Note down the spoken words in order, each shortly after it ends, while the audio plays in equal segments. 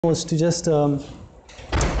was to just help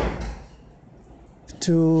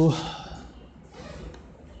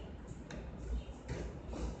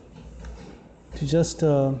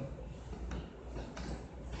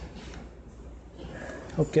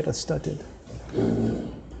get us started.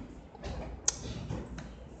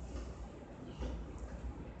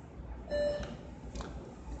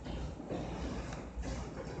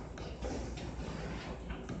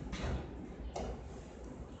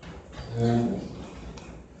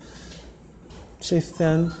 So if there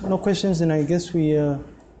are no questions, then I guess we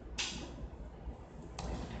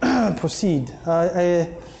proceed. I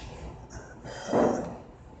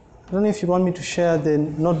don't know if you want me to share the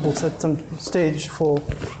notebooks at some stage for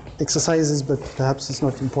exercises, but perhaps it's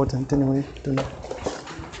not important anyway. Don't know.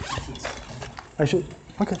 I should.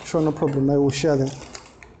 Okay, sure, no problem. I will share them.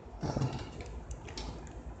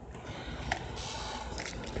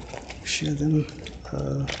 Share them.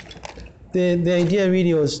 The idea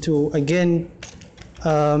really was to again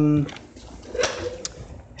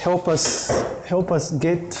help us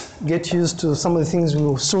get used to some of the things we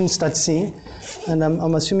will soon start seeing, and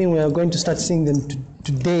I'm assuming we are going to start seeing them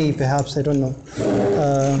today, perhaps. I don't know.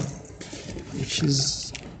 Which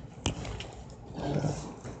is.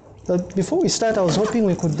 But before we start, I was hoping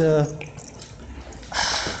we could.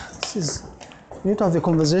 We need to have a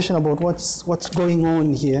conversation about what's going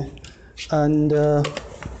on here, and.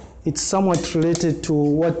 It's somewhat related to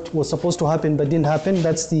what was supposed to happen but didn't happen.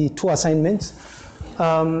 That's the 2 assignments.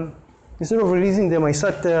 Instead of releasing them, I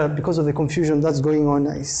sat there because of the confusion that's going on.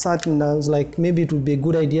 I sat and I was like, maybe it would be a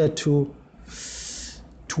good idea to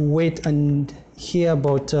wait and hear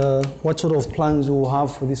about what sort of plans we'll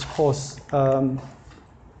have for this course in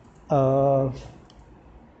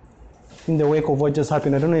the wake of what just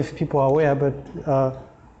happened. I don't know if people are aware, but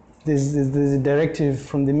there's a directive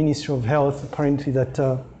from the Ministry of Health apparently that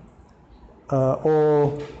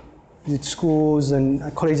all the schools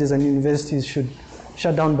and colleges and universities should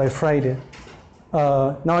shut down by Friday.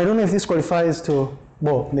 Now, I don't know if this qualifies to,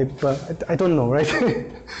 well, maybe, but I don't know, right?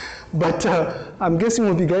 But I'm guessing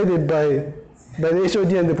we'll be guided by the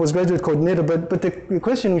HOD and the postgraduate coordinator. But the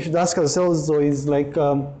question we should ask ourselves, though, is like,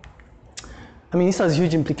 I mean, this has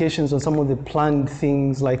huge implications on some of the planned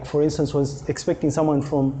things. Like, for instance, was expecting someone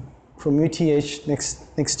from UTH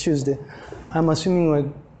next Tuesday. I'm assuming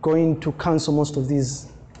we're going to cancel most of these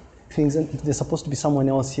things, and there's supposed to be someone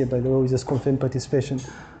else here, by the way, who just confirmed participation.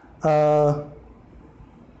 I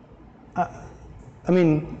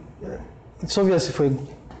mean, it's obvious for a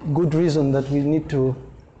good reason that we need to,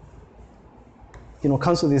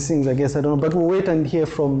 cancel these things, I guess, I don't know, but we'll wait and hear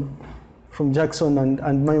from Jackson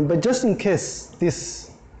and mine. But just in case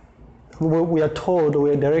we are told or we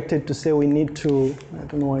are directed to say we need to, I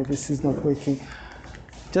don't know why this is not working,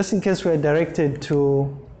 just in case we are directed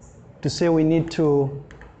to say we need to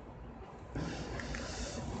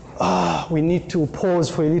pause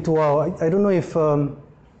for a little while. I don't know if I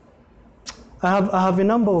have a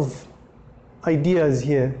number of ideas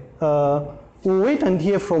here. We'll wait and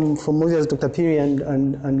hear from Moses, Dr. Piri and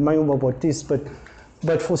Mayumba about this, but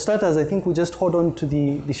for starters, I think we just hold on to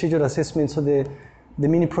the scheduled assessment. So the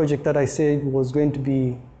mini project that I said was going to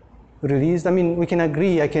be released. I mean, we can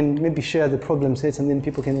agree, I can maybe share the problem sets and then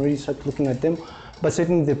people can really start looking at them. But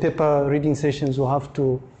certainly the paper reading sessions will have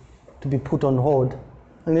to be put on hold,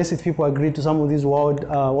 unless if people agree to some of these wild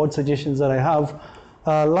suggestions that I have.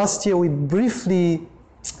 Last year we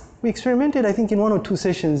experimented, I think in 1 or 2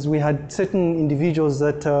 sessions, we had certain individuals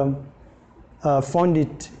that found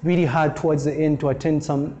it really hard towards the end to attend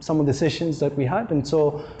some of the sessions that we had. And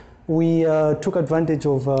so we took advantage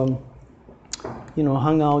of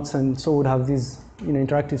Hangouts, and so would have these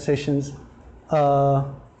interactive sessions.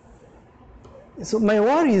 So my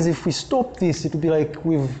worry is if we stop this, it would be like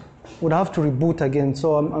we would have to reboot again.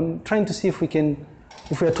 So I'm trying to see if we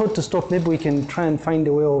are told to stop, maybe we can try and find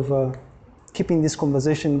a way of keeping this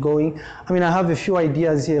conversation going. I mean, I have a few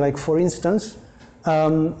ideas here, like for instance,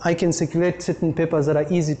 I can circulate certain papers that are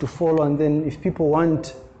easy to follow, and then if people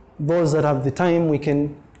want those that have the time, we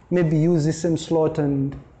can maybe use the same slot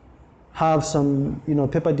and have some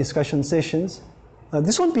paper discussion sessions.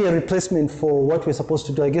 This won't be a replacement for what we're supposed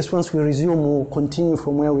to do. I guess once we resume, we'll continue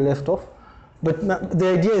from where we left off. But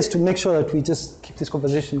the idea is to make sure that we just keep this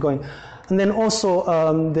conversation going. And then also,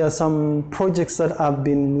 there are some projects that I've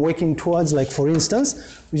been working towards, like for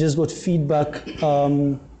instance, we just got feedback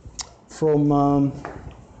on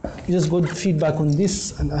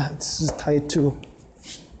this, and this is tied to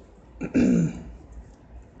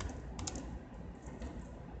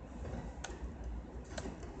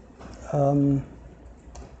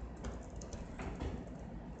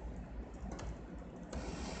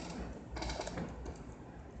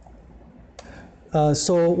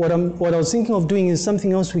So what I was thinking of doing is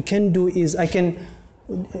something else we can do is I can,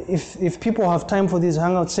 if people have time for these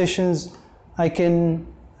Hangout sessions, I can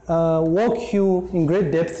walk you in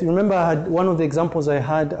great depth. Remember, I had one of the examples I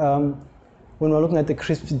had when we were looking at the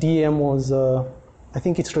crisp DM was, I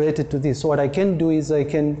think it's related to this. So what I can do is I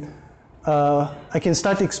can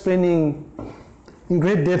start explaining in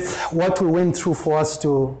great depth what we went through for us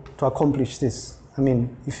to accomplish this. I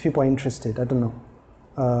mean, if people are interested, I don't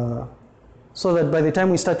know. So that by the time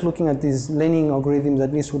we start looking at these learning algorithms,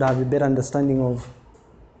 at least we'd have a better understanding of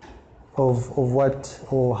what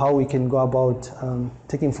or how we can go about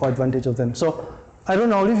taking full advantage of them. So I don't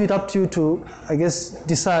know, I'll leave it up to you to, I guess,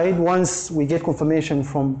 decide once we get confirmation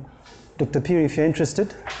from Dr. Piri if you're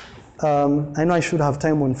interested. I know I should have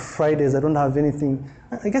time on Fridays. I don't have anything.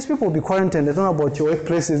 I guess people will be quarantined. I don't know about your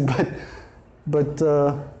workplaces, but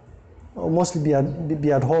I'll mostly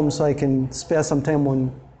be at home so I can spare some time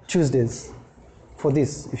on Tuesdays for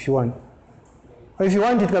this if you want. Or if you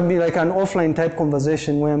want, it can be like an offline type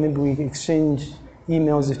conversation where maybe we exchange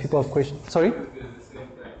emails if people have questions. Sorry?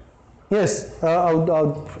 Yes, I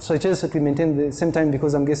would suggest that we maintain the same time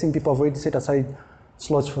because I'm guessing people have already set aside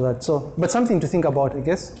slots for that. So, but something to think about, I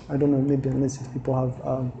guess. I don't know, maybe unless if people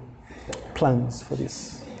have plans for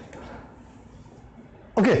this.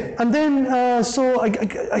 Okay, and then, so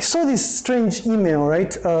I saw this strange email,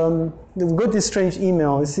 right? We've got this strange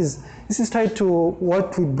email. This is tied to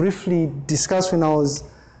what we briefly discussed when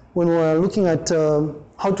we were looking at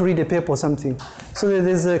how to read a paper or something. So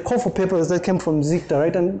there's a call for papers that came from Zikta,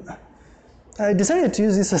 right? And I decided to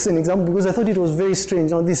use this as an example because I thought it was very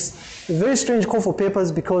strange. Now this very strange call for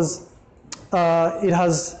papers because it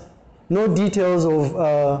has no details of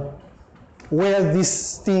where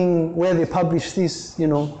they publish this, you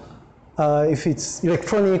know, if it's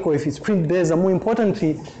electronic or if it's print-based, and more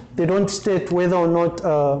importantly, they don't state whether or not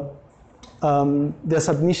their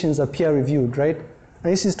submissions are peer-reviewed, right?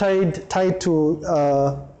 And this is tied to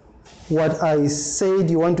what I said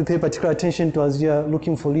you want to pay particular attention to as you're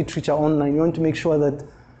looking for literature online. You want to make sure that,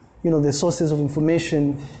 you know, the sources of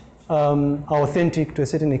information are authentic to a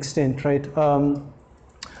certain extent, right?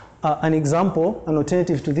 An example, an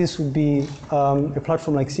alternative to this would be a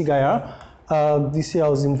platform like SIGIR. This year I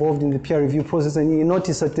was involved in the peer review process, and you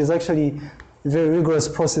notice that there's actually a very rigorous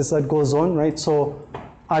process that goes on, right? So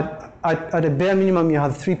at a bare minimum, you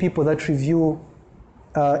have 3 people that review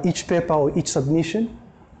each paper or each submission,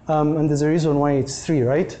 and there's a reason why it's 3,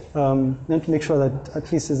 right? You have to make sure that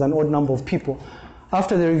at least there's an odd number of people.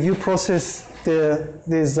 After the review process,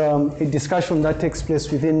 there's a discussion that takes place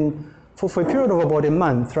for a period of about a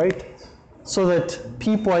month, right? So that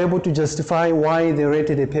people are able to justify why they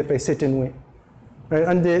rated a paper a certain way. Right?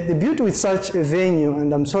 And the beauty with such a venue,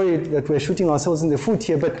 and I'm sorry that we're shooting ourselves in the foot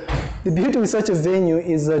here, but the beauty with such a venue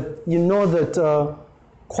is that you know that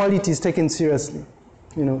quality is taken seriously.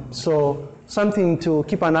 You know, so something to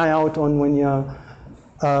keep an eye out on when you're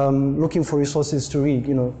looking for resources to read.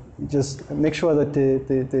 You know, just make sure that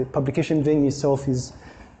the publication venue itself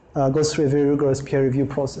goes through a very rigorous peer review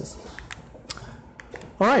process.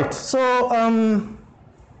 All right, so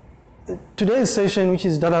today's session, which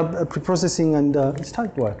is data preprocessing and it's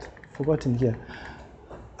tagged what? Forgotten here.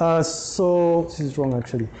 So this is wrong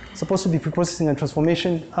actually. It's supposed to be preprocessing and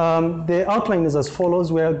transformation. The outline is as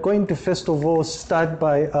follows. We are going to first of all start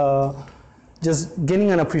by just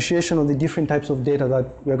getting an appreciation of the different types of data that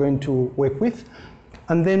we are going to work with.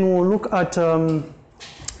 And then we'll look at some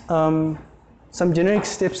generic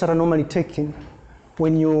steps that are normally taken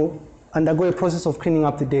when you undergo a process of cleaning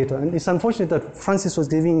up the data. And it's unfortunate that Francis was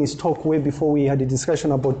giving his talk way before we had a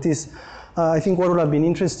discussion about this. I think what would have been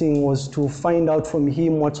interesting was to find out from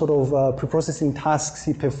him what sort of preprocessing tasks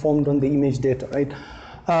he performed on the image data, right?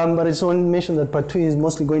 But I just want to mention that part 2 is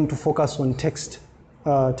mostly going to focus on text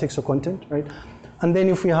or content, right? And then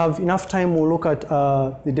if we have enough time, we'll look at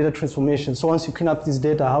the data transformation. So once you clean up this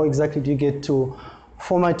data, how exactly do you get to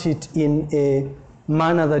format it in a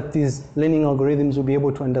manner that these learning algorithms will be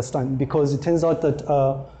able to understand? Because it turns out that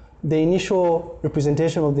the initial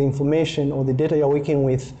representation of the information or the data you're working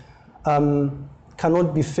with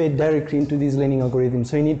cannot be fed directly into these learning algorithms.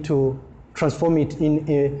 So you need to transform it in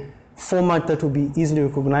a format that will be easily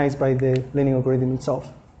recognized by the learning algorithm itself.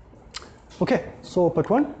 Okay, so part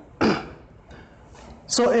 1.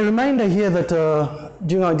 So a reminder here that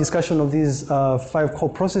during our discussion of these 5 core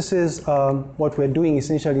processes, what we're doing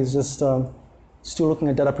essentially is just still looking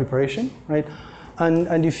at data preparation, right?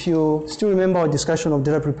 And if you still remember our discussion of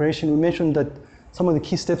data preparation, we mentioned that some of the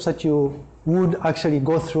key steps that you would actually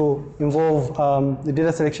go through involve the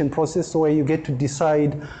data selection process, so where you get to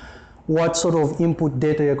decide what sort of input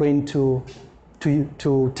data you're going to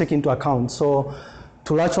to take into account. So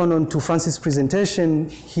to latch on to Francis' presentation,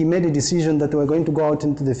 he made a decision that they were going to go out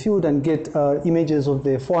into the field and get images of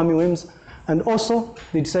the 4 armyworms, and also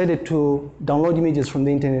they decided to download images from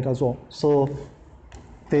the internet as well. So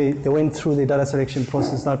they went through the data selection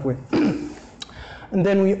process that way. And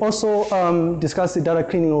then we also discussed the data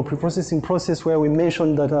cleaning or preprocessing process, where we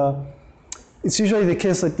mentioned that it's usually the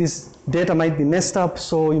case that this data might be messed up,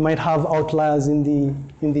 so you might have outliers in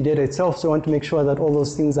the data itself. So you want to make sure that all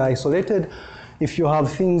those things are isolated. If you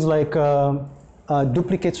have things like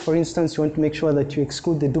duplicates, for instance, you want to make sure that you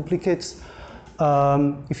exclude the duplicates.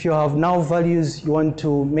 If you have null values, you want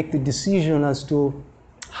to make the decision as to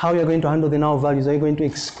how you're going to handle the null values. Are you going to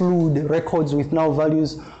exclude records with null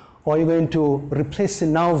values, or are you going to replace the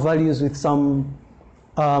null values with some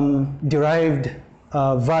derived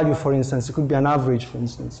value, for instance? It could be an average, for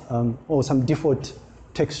instance, or some default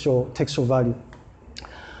textual value.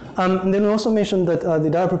 And then we also mentioned that the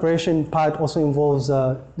data preparation part also involves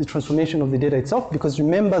the transformation of the data itself, because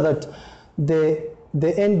remember that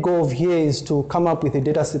the end goal here is to come up with a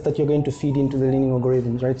data set that you're going to feed into the learning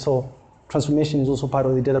algorithms, right? So transformation is also part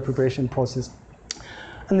of the data preparation process.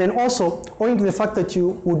 And then also, owing to the fact that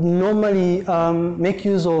you would normally make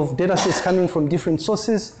use of data sets coming from different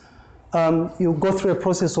sources, you go through a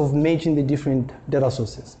process of merging the different data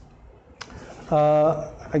sources.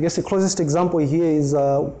 I guess the closest example here is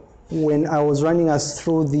when I was running us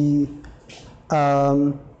through the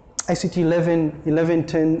ICT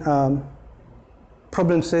 1110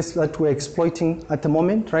 problem sets that we're exploiting at the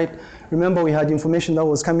moment, right? Remember, we had information that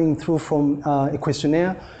was coming through from a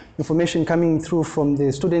questionnaire, information coming through from the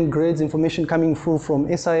student grades, information coming through from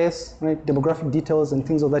SIS, right? Demographic details and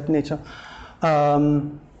things of that nature.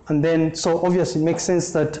 And then, so obviously it makes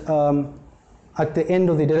sense that at the end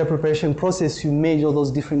of the data preparation process, you merge all those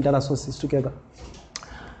different data sources together.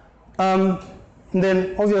 And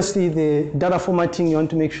then obviously the data formatting, you want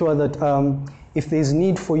to make sure that if there's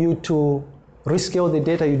need for you to rescale the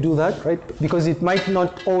data, you do that, right? Because it might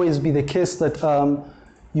not always be the case that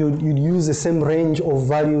you'd use the same range of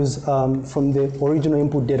values from the original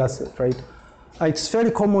input data set, right? It's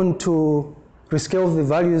fairly common to rescale the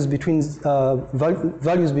values between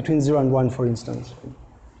 0 and 1, for instance.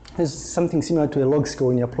 It's something similar to a log scale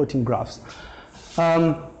when you're plotting graphs.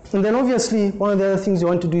 And then obviously, one of the other things you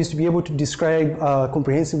want to do is to be able to describe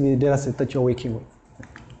comprehensively the data set that you're working with.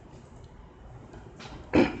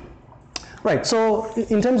 Right, so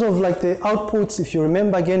in terms of like the outputs, if you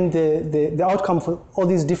remember again, the outcome for all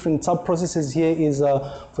these different sub-processes here is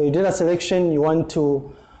for your data selection, you want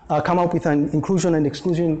to come up with an inclusion and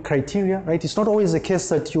exclusion criteria, right? It's not always the case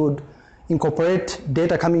that you would incorporate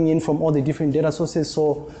data coming in from all the different data sources,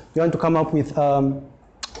 so you want to come up with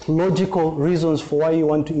logical reasons for why you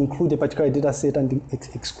want to include a particular data set and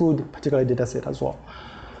exclude a particular data set as well.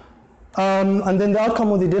 And then the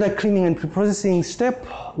outcome of the data cleaning and preprocessing step,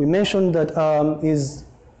 we mentioned that is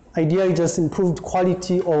ideally just improved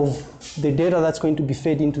quality of the data that's going to be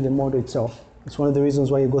fed into the model itself. It's one of the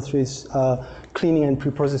reasons why you go through this cleaning and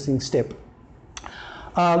preprocessing step.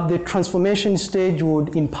 The transformation stage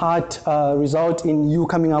would in part result in you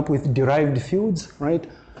coming up with derived fields, right?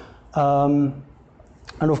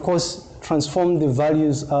 And of course, transform the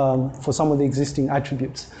values for some of the existing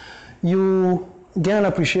attributes. You gain an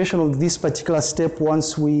appreciation of this particular step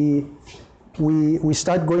once we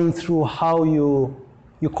start going through how you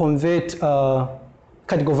convert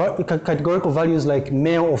categorical values like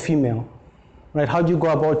male or female, right? How do you go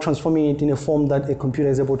about transforming it in a form that a computer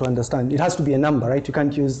is able to understand? It has to be a number, right? You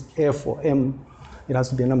can't use F or M. It has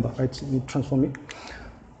to be a number, right? So you transform it.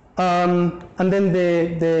 And then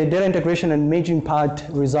the data integration and merging part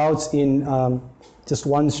results in just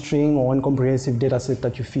one string or one comprehensive data set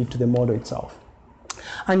that you feed to the model itself.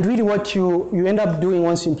 And really what you end up doing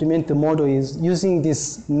once you implement the model is using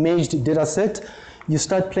this merged data set, you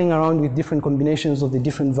start playing around with different combinations of the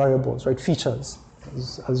different variables, right, features,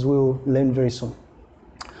 as we'll learn very soon.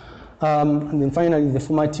 And then finally, the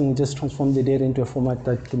formatting will just transform the data into a format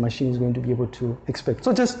that the machine is going to be able to expect.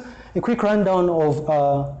 So just a quick rundown of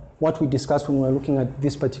what we discussed when we were looking at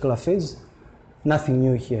this particular phase. Nothing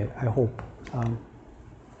new here, I hope.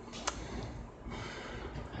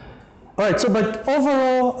 All right, so but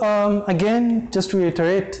overall, again, just to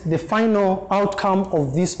reiterate, the final outcome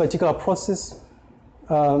of this particular process,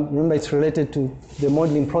 remember it's related to the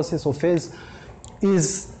modeling process or phase,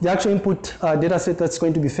 is the actual input data set that's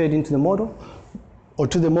going to be fed into the model, or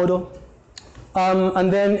to the model,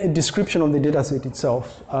 and then a description of the data set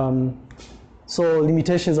itself. So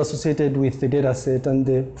limitations associated with the data set and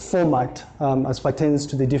the format as pertains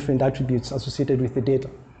to the different attributes associated with the data.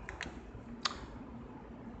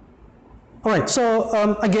 All right,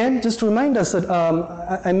 so again, just to remind us that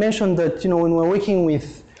I mentioned that when we're working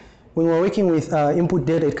with input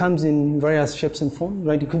data, it comes in various shapes and forms,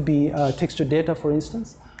 right? It could be textured data, for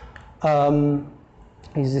instance, in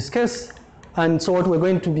this case. And so what we're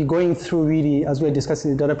going to be going through really, as we're discussing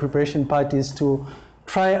the data preparation part, is to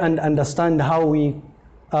try and understand how we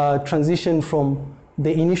transition from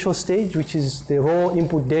the initial stage, which is the raw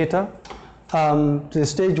input data, to the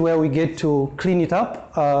stage where we get to clean it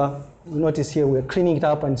up. Notice here we're cleaning it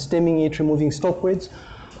up and stemming it, removing stop words.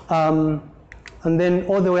 And then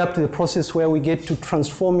all the way up to the process where we get to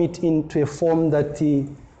transform it into a form that the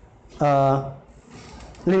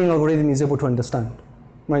learning algorithm is able to understand.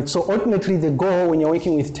 Right, so ultimately the goal when you're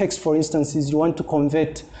working with text, for instance, is you want to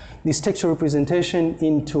convert this textual representation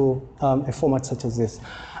into a format such as this.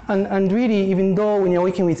 And really, even though when you're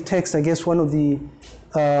working with text, I guess one of the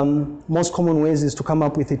most common ways is to come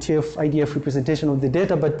up with a TF-IDF representation of the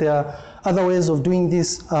data, but there are other ways of doing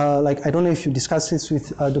this, like I don't know if you discussed this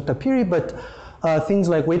with Dr. Piri, but things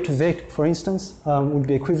like weight to vec, for instance, would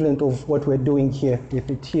be equivalent of what we're doing here with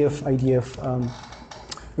the TF-IDF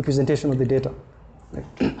representation of the data. Right.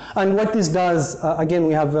 And what this does, again,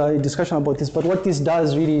 we have a discussion about this, but what this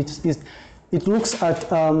does really is it looks at,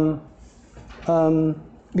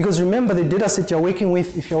 because remember the data set you're working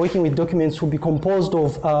with, if you're working with documents, will be composed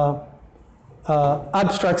of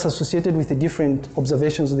abstracts associated with the different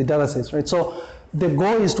observations of the data sets, right? So the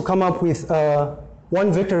goal is to come up with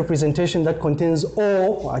one vector representation that contains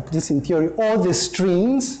all, at least in theory, all the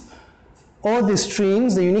strings,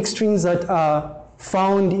 the unique strings that are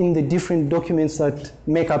found in the different documents that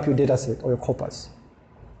make up your data set or your corpus,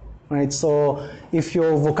 right? So if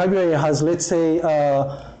your vocabulary has, let's say,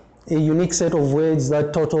 a unique set of words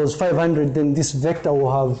that totals 500, then this vector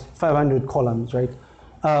will have 500 columns, right?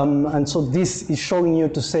 And so this is showing you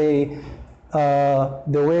to say the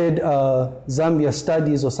word Zambia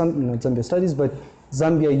studies or something, not Zambia studies, but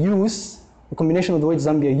Zambia use, the combination of the word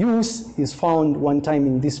Zambia use is found one time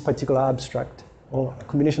in this particular abstract, or a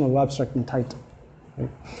combination of abstract and title. Right.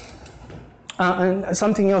 And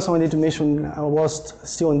something else I wanted to mention whilst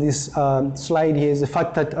still on this slide here is the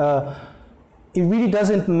fact that it really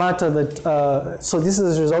doesn't matter that, so this is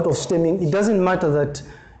as a result of stemming, it doesn't matter that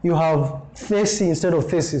you have thesis instead of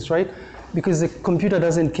thesis, right? Because the computer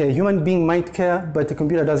doesn't care. Human being might care, but the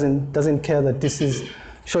computer doesn't care that this is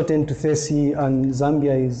shortened to thesis and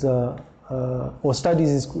Zambia is, or studies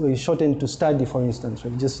is shortened to study, for instance,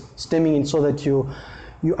 right? Just stemming it so that you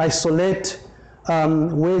isolate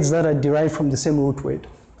words that are derived from the same root word.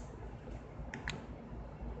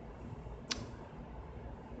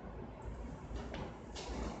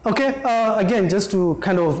 Okay, again, just to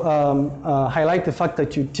kind of highlight the fact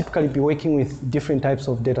that you typically be working with different types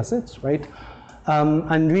of data sets, right?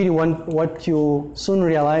 And really what you soon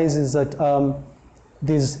realize is that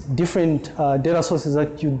these different data sources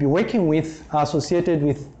that you'd be working with are associated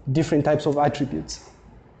with different types of attributes,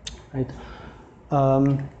 right?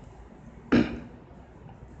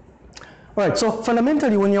 All right, so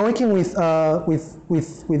fundamentally, when you're working with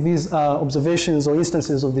these observations or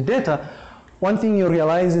instances of the data, one thing you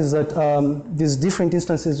realize is that these different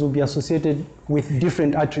instances will be associated with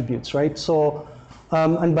different attributes, right? So,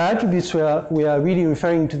 and by attributes, we are really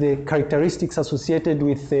referring to the characteristics associated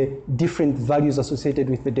with the different values associated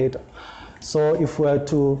with the data. So if we were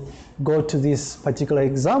to go to this particular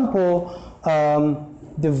example,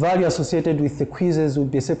 the value associated with the quizzes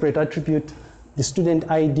would be a separate attribute. The student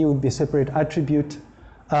ID would be a separate attribute.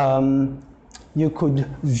 You could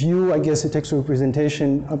view, I guess, a textual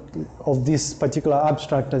representation of this particular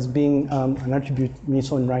abstract as being an attribute in its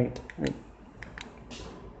own right.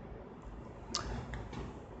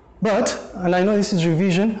 But, and I know this is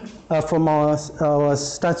revision from our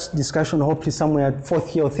stats discussion, hopefully somewhere at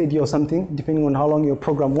 4th year or 3rd year or something, depending on how long your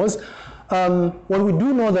program was. What we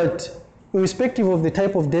do know that, irrespective of the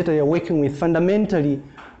type of data you're working with, fundamentally,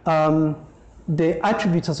 the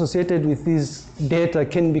attributes associated with this data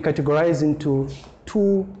can be categorized into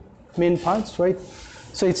two main parts, right?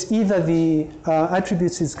 So it's either the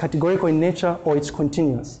attributes is categorical in nature or it's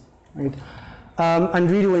continuous, right? And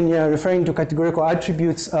really when you're referring to categorical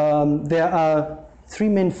attributes, there are three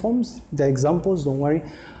main forms. They're examples, don't worry.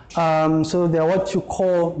 So they're what you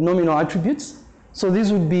call nominal attributes. So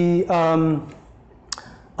these would be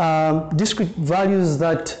discrete values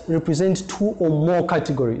that represent two or more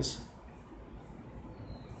categories.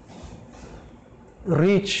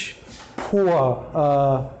 Rich, poor,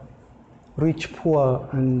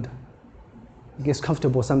 and I guess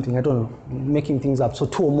comfortable or something, I don't know, making things up, so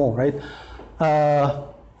two or more, right?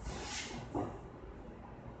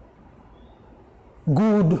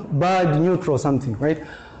 Good, bad, neutral, something, right?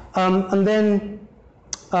 And then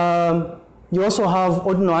you also have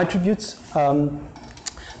ordinal attributes.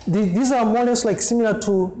 These are more or less like similar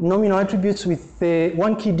to nominal attributes with the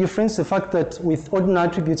one key difference, the fact that with ordinal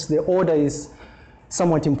attributes, the order is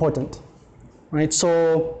somewhat important, right?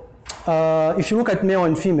 So if you look at male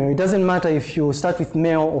and female, it doesn't matter if you start with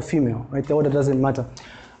male or female, right? The order doesn't matter.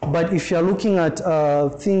 But if you're looking at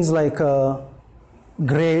things like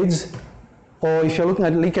grades, or if you're looking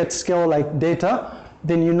at Likert scale like data,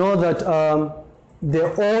 then you know that the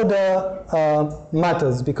order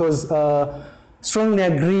matters, because strongly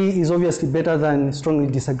agree is obviously better than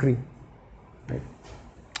strongly disagree, right?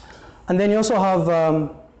 And then you also have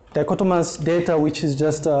dichotomous data, which is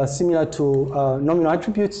just similar to nominal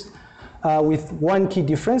attributes with one key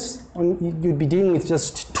difference. You'd be dealing with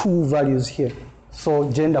just two values here.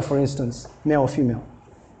 So gender, for instance, male or female,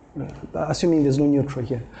 assuming there's no neutral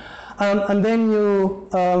here. And then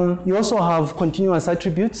you also have continuous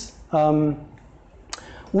attributes,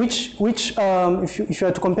 which if you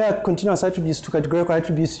are to compare continuous attributes to categorical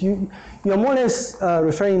attributes, you are more or less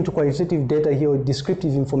referring to qualitative data here, or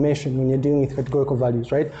descriptive information when you're dealing with categorical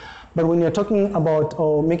values, right? But when you're talking about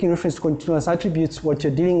or making reference to continuous attributes, what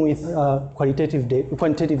you're dealing with quantitative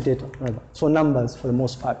data, rather. So numbers for the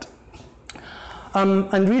most part.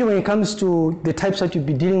 And really, when it comes to the types that you'd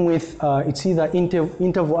be dealing with, it's either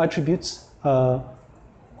interval attributes or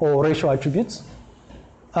ratio attributes.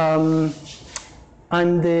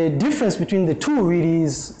 And the difference between the two really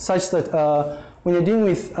is such that when you're dealing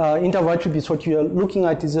with interval attributes, what you're looking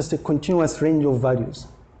at is just a continuous range of values.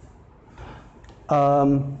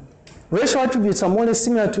 Ratio attributes are more or less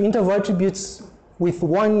similar to interval attributes with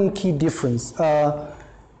one key difference. A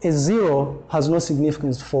 0 has no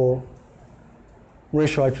significance for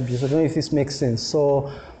ratio attributes. I don't know if this makes sense. So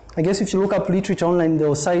I guess if you look up literature online,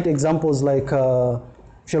 they'll cite examples like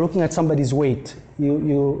if you're looking at somebody's weight,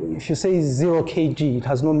 if you say 0 kg, it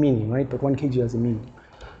has no meaning, right? But 1 kg has a meaning.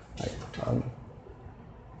 Right.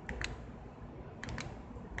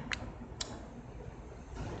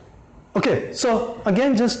 Okay, so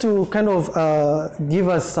again, just to kind of give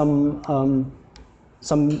us some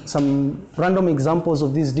random examples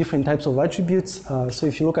of these different types of attributes. So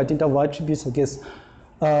if you look at interval attributes, I guess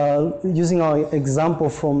using our example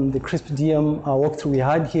from the CRISP DM walkthrough we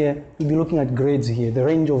had here, we'll be looking at grades here, the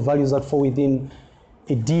range of values that fall within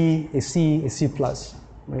a D, a C, a C+,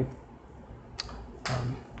 right?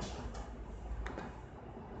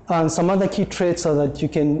 And some other key traits are that you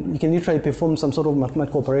can literally perform some sort of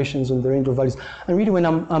mathematical operations on the range of values. And really, when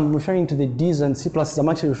I'm referring to the Ds and C++, I'm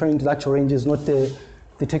actually referring to the actual ranges, not the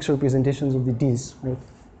text representations of the Ds, right?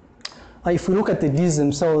 If we look at the Ds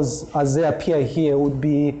themselves as they appear here, would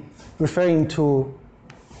be referring to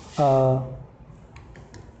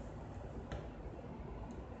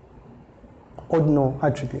ordinal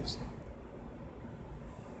attributes.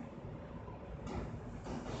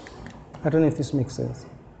 I don't know if this makes sense.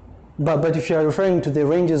 But if you are referring to the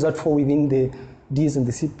ranges that fall within the Ds and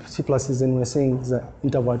the C++, then we're saying it's an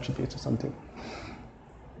interval attribute or something.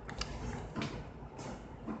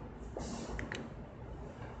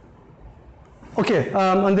 Okay,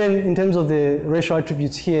 and then in terms of the ratio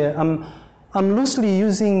attributes here, I'm loosely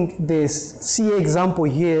using this CA example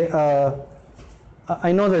here.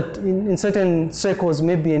 I know that in certain circles,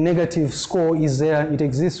 maybe a negative score is there, it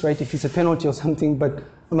exists, right, if it's a penalty or something, but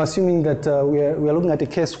I'm assuming that we're looking at a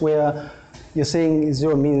case where you're saying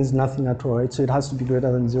 0 means nothing at all, right, so it has to be greater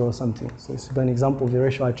than 0 or something. So it's an example of the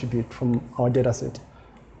ratio attribute from our data set.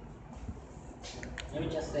 Let me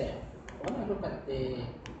just say, when I look at the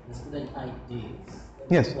student IDs,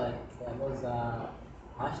 yes, like those are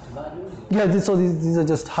hashed values? Yeah, so these are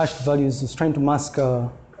just hashed values. It's trying to mask,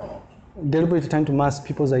 deliberately trying to mask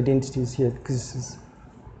people's identities here, because this is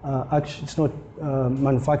actually, it's not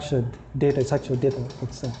manufactured data, it's actual data.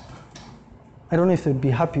 It's, I don't know if they'd be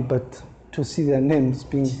happy, but to see their names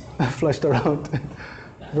being flashed around.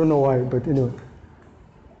 I don't know why, but anyway.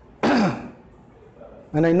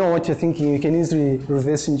 And I know what you're thinking, you can easily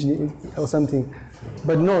reverse engineer or something.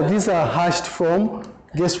 But no, these are hashed from,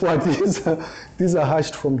 guess what, these are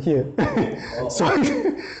hashed from here. So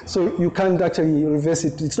you can't actually reverse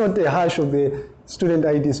it. It's not the hash of the student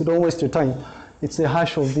ID, so don't waste your time. It's the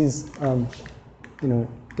hash of these,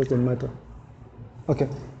 doesn't matter. Okay.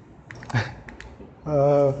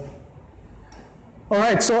 All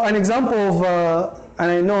right, so an example of,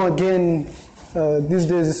 and I know again, these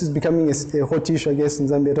days this is becoming a hot issue, I guess, in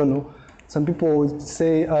Zambia, I don't know. Some people would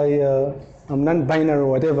say I'm non-binary or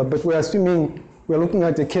whatever, but we're assuming we're looking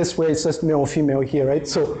at a case where it's just male or female here, right?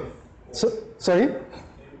 So sorry?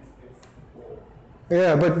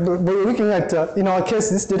 Yeah, but we're looking at, in our case,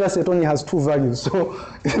 this data set only has 2 values. So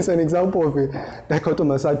it's an example of a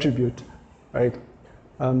dichotomous attribute, right?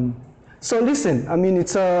 So listen, I mean,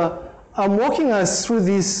 I'm walking us through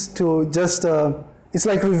this to just, it's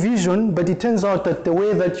like revision, but it turns out that the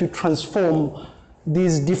way that you transform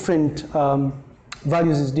these different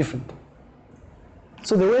values is different.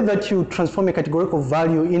 So the way that you transform a categorical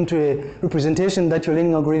value into a representation that your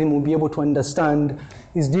learning algorithm will be able to understand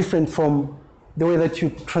is different from the way that you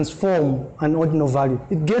transform an ordinal value.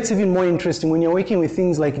 It gets even more interesting when you're working with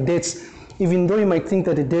things like dates, even though you might think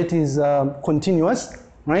that a date is continuous,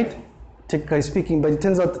 right? Technically speaking, but it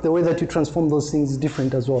turns out that the way that you transform those things is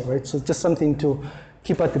different as well, right? So it's just something to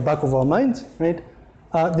keep at the back of our minds, right?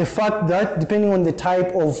 The fact that depending on the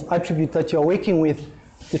type of attribute that you're working with,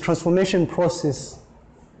 the transformation process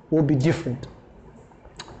will be different.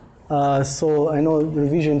 So I know the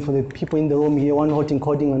revision for the people in the room here, one-hot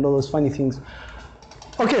encoding and all those funny things.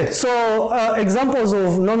 Okay, so examples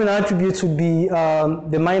of nominal attributes would be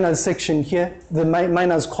the minors section here, the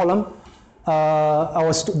minors column.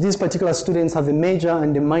 These particular students have a major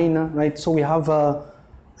and a minor, right? So we have, I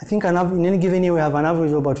think in any given year we have an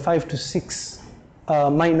average of about 5 to 6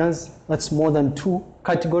 minors. That's more than 2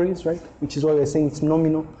 categories, right? Which is why we're saying it's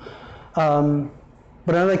nominal.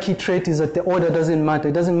 But another key trait is that the order doesn't matter.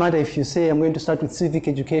 It doesn't matter if you say I'm going to start with civic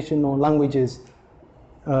education or languages,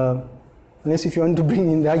 unless if you want to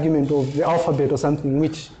bring in the argument of the alphabet or something,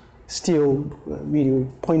 which still really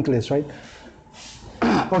pointless, right?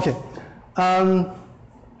 Okay. And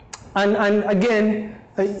again,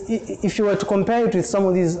 if you were to compare it with some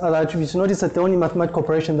of these other attributes, notice that the only mathematical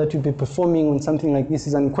operation that you'd be performing on something like this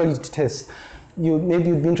is an equality test. Maybe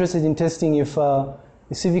you'd be interested in testing if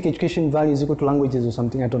the civic education value is equal to languages or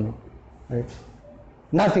something, I don't know, right?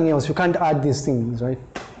 Nothing else, you can't add these things, right?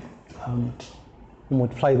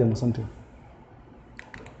 Multiply them or something.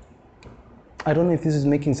 I don't know if this is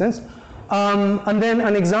making sense. And then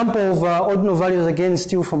an example of ordinal values, again,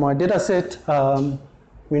 still from our data set.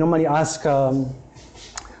 We normally ask,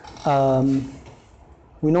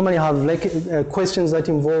 we normally have questions that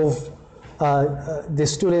involve the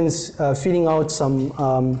students filling out some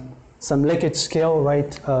Likert scale,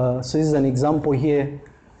 right? So this is an example here.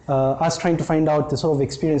 Us trying to find out the sort of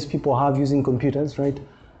experience people have using computers, right?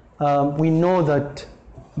 We know that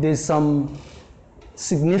there's some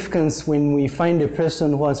significance when we find a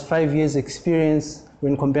person who has 5 years experience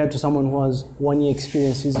when compared to someone who has 1 year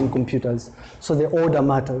experience using computers. So the order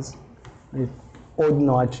matters, right?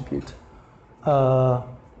 Ordinal attribute. I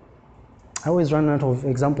always run out of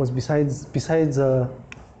examples besides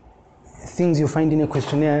things you find in a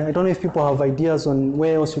questionnaire. I don't know if people have ideas on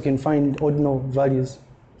where else you can find ordinal values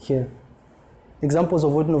here. Examples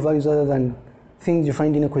of ordinal values other than things you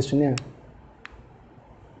find in a questionnaire.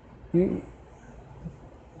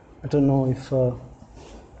 I don't know if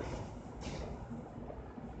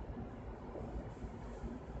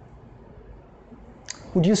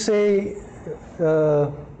would you say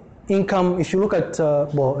income, if you look at,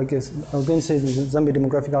 well, I guess I was going to say the Zambia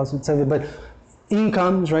demographic household survey, but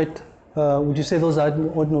incomes, right? Would you say those are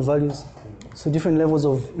ordinal values? So different levels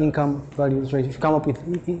of income values, right? If you come up with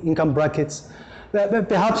income brackets.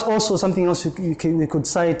 Perhaps also something else we could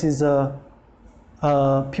cite is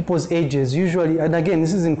people's ages. Usually, and again,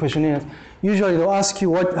 this is in questionnaires, usually they'll ask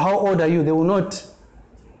you how old are you? They will not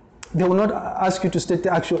ask you to state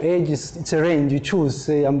the actual age. It's a range. You choose,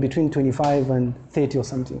 say, I'm between 25 and 30 or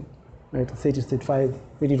something, right? 30 to 35,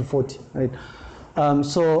 30 to 40, right?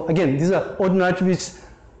 So again, these are ordinal attributes.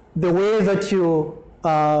 The way that you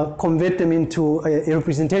convert them into a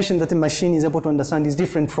representation that the machine is able to understand is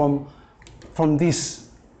different from this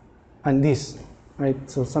and this, right?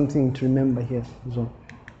 So something to remember here as well.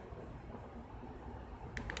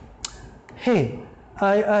 Hey,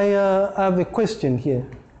 I have a question here.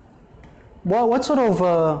 What sort of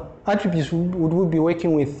attributes would we be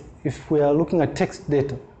working with if we are looking at text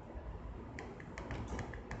data?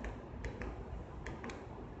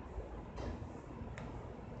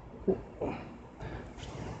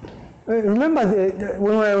 Remember,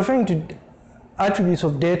 when we're referring to attributes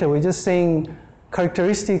of data, we're just saying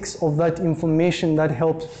characteristics of that information that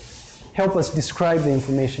help us describe the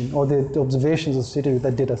information or the observations associated with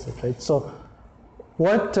that data set, right? So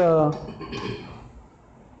what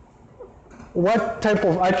type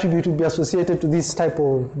of attribute would be associated to this type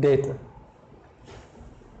of data?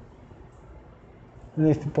 And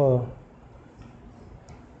if people,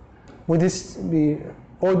 would this be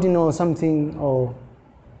ordinal or something, or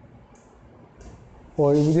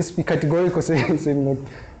would this be categorical? Say not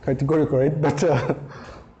categorical, right? But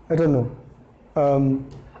I don't know.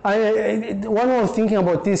 One way of thinking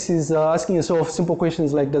about this is asking yourself simple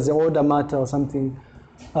questions like, does the order matter or something?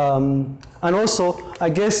 And also, I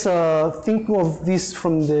guess thinking of this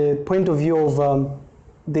from the point of view of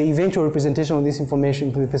the eventual representation of this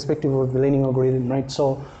information from the perspective of the learning algorithm, right?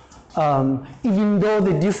 So even though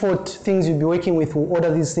the default things you'll be working with will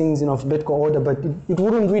order these things in alphabetical order, but it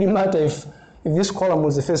wouldn't really matter if this column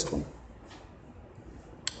was the first one,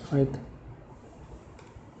 right?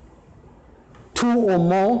 Two or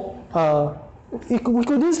more, we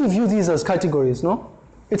could easily view these as categories, no?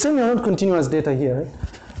 It's certainly not continuous data here, right?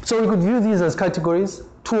 So we could view these as categories,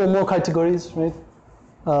 two or more categories, right?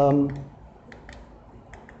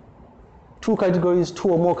 Two categories, two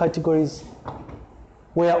or more categories,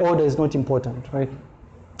 where order is not important, right?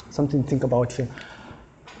 Something to think about here.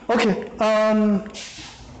 Okay.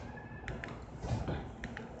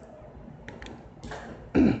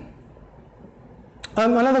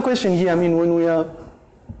 Another question here, I mean, when we are,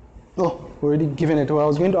 already given it. Well, I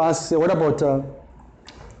was going to ask, what about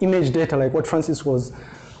image data, like what Francis was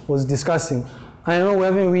discussing? I know we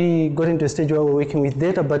haven't really gotten to a stage where we're working with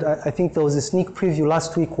data, but I think there was a sneak preview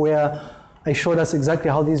last week where I showed us exactly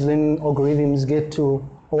how these learning algorithms get to,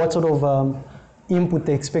 or what sort of input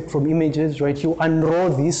they expect from images, right? You unroll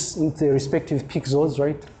this into the respective pixels,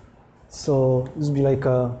 right? So this would be like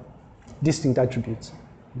distinct attributes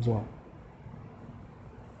as well.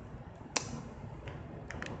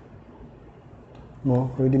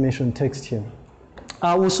 No, already mentioned text here.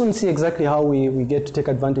 We'll soon see exactly how we get to take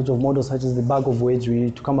advantage of models such as the bag of words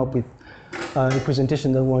really to come up with a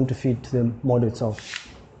representation that we want to feed to the model itself.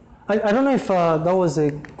 I don't know if that was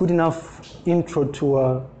a good enough intro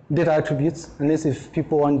to data attributes, unless if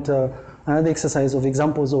people want another exercise of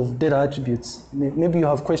examples of data attributes. Maybe you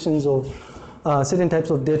have questions of certain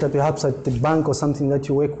types of data, perhaps at the bank or something that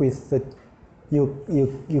you work with that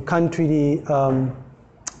you can't really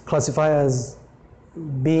classify as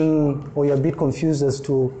being, or you're a bit confused as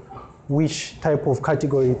to which type of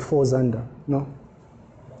category it falls under. No?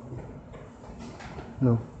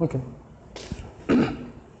 No, okay.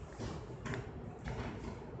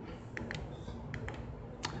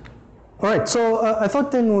 All right, so I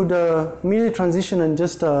thought then we'd immediately transition and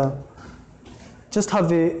just have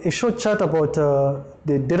a short chat about the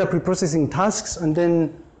data preprocessing tasks, and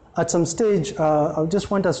then at some stage, I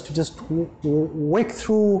just want us to just work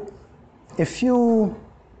through a few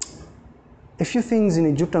things in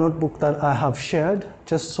a Jupyter notebook that I have shared,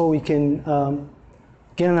 just so we can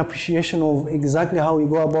get an appreciation of exactly how we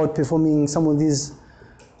go about performing some of these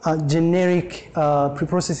generic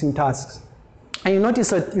preprocessing tasks. And you notice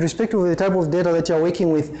that irrespective of the type of data that you're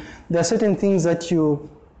working with, there are certain things that you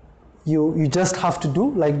just have to do,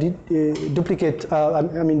 like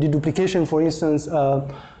deduplication, for instance,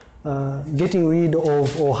 getting rid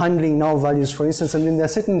of or handling null values, for instance. And then there are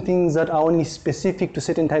certain things that are only specific to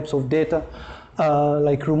certain types of data,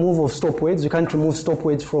 like removal of stop words. You can't remove stop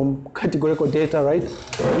words from categorical data, right?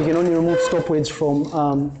 You can only remove stop words from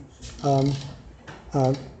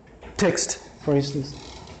text, for instance.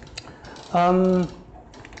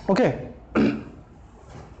 Okay.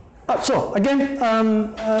 So again,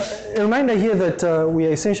 a reminder here that we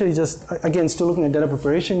are essentially just, again, still looking at data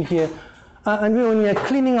preparation here. And when you're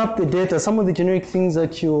cleaning up the data, some of the generic things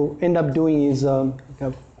that you end up doing is, like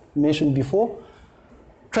I've mentioned before,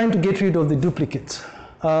 trying to get rid of the duplicates,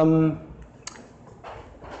 handling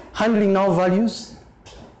null values,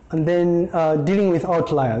 and then dealing with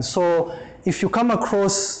outliers. So if you come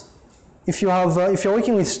across, if you're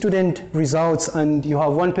working with student results and you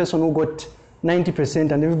have one person who got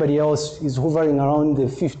 90% and everybody else is hovering around the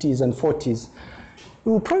 50s and 40s, it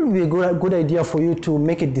will probably be a good idea for you to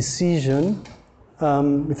make a decision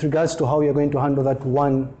with regards to how you're going to handle that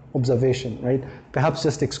one observation, right? Perhaps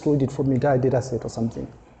just exclude it from the entire data set or something.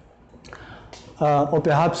 Or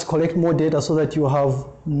perhaps collect more data so that you have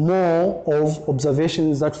more of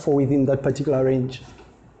observations that fall within that particular range.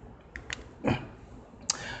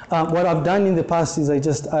 What I've done in the past is I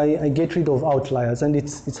get rid of outliers, and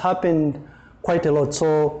it's happened quite a lot.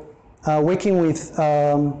 So working with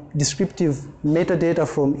descriptive metadata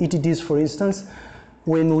from ETDs, for instance,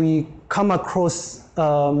 when we come across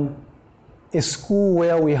a school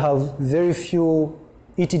where we have very few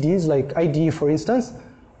ETDs, like IDE, for instance,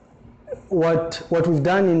 what we've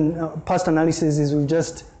done in past analysis is we've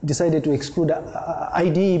just decided to exclude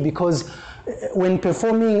IDE, because when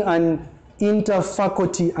performing an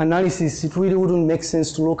inter-faculty analysis, it really wouldn't make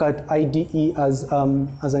sense to look at IDE as an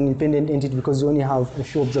independent entity, because you only have a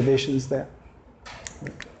few observations there.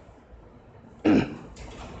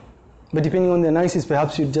 But depending on the analysis,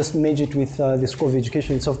 perhaps you just merge it with the scope of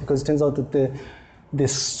education itself, because it turns out that the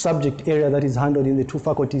subject area that is handled in the two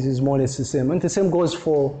faculties is more or less the same. And the same goes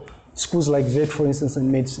for schools like vet, for instance, and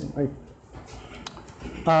medicine, right?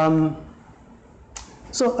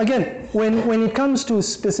 So again, when it comes to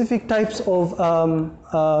specific types of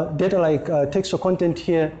data like textual content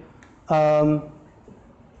here,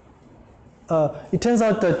 it turns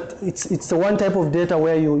out that it's the one type of data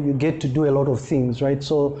where you get to do a lot of things, right?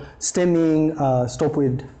 So stemming, stop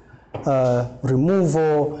with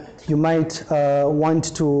removal, you might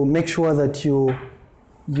want to make sure that you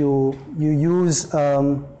use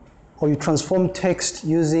or you transform text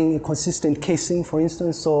using a consistent casing, for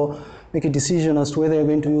instance. So make a decision as to whether you're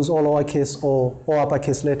going to use all lowercase or all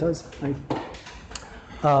uppercase letters, right?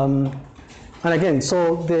 And again,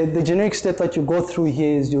 so the generic step that you go through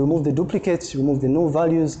here is you remove the duplicates, you remove the null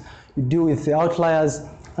values, you deal with the outliers,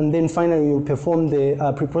 and then finally you perform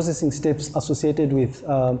the pre-processing steps associated with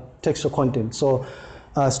textual content. So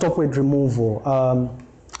stop word removal,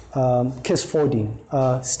 case folding,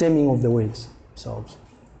 stemming of the words themselves.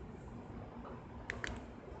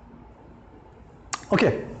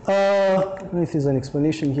 Okay, I don't know if there's an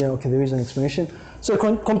explanation here. Okay, there is an explanation. So a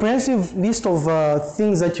comprehensive list of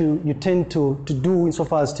things that you tend to do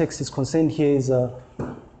insofar as text is concerned here is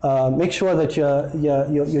make sure that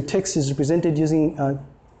your text is represented using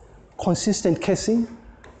consistent casing.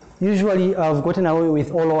 Usually I've gotten away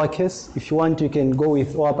with all lowercase. If you want, you can go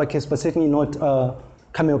with all uppercase, but certainly not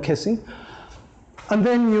camel casing. And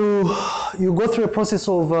then you go through a process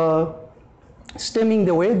of stemming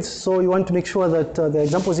the words. So you want to make sure that the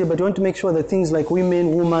examples here, but you want to make sure that things like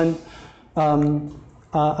women, woman,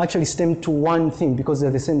 actually stem to one thing because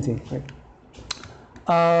they're the same thing, right?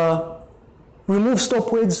 Remove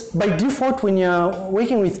stop words. By default, when you're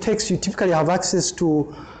working with text, you typically have access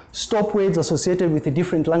to stop words associated with the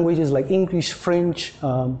different languages like English, French,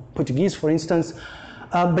 Portuguese, for instance.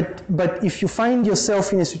 But if you find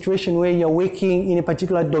yourself in a situation where you're working in a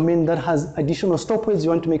particular domain that has additional stop words, you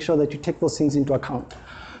want to make sure that you take those things into account.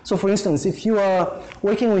 So for instance, if you are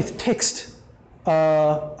working with text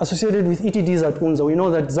associated with ETDs at UNZA, we know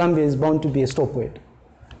that Zambia is bound to be a stop word.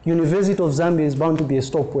 University of Zambia is bound to be a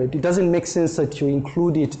stop word. It doesn't make sense that you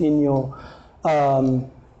include it in your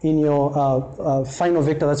final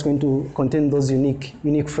vector that's going to contain those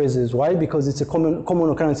unique phrases. Why? Because it's a common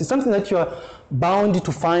occurrence. It's something that you are bound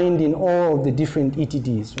to find in all of the different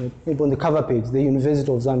ETDs, right? Maybe on the cover page, the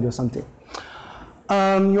University of Zambia or something.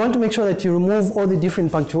 You want to make sure that you remove all the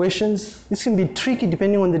different punctuations. This can be tricky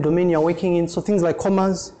depending on the domain you're working in. So things like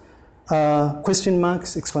commas, question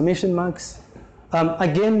marks, exclamation marks.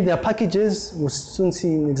 Again, there are packages, we'll soon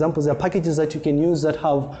see in examples, there are packages that you can use that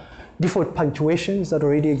have default punctuations that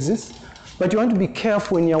already exist. But you want to be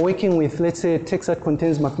careful when you're working with, let's say, text that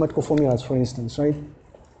contains mathematical formulas, for instance, right?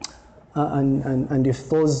 And if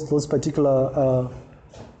those particular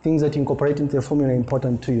things that you incorporate into the formula are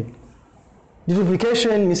important to you.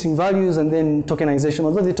 Deduplication, missing values, and then tokenization.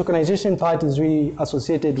 Although the tokenization part is really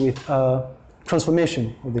associated with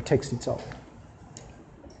transformation of the text itself.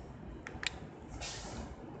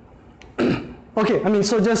 Okay, I mean,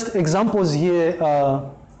 so just examples here.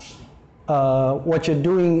 What you're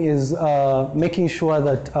doing is making sure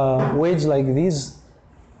that words like these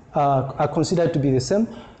are considered to be the same.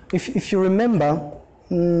 If you remember,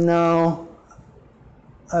 now,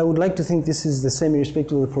 I would like to think this is the same in respect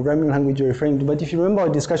to the programming language you're referring to, but if you remember our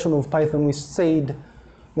discussion of Python, we said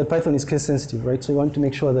that Python is case sensitive, right? So you want to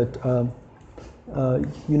make sure that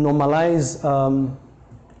you normalize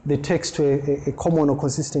the text to a common or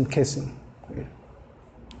consistent casing. Okay.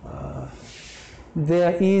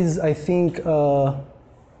 There is, I think,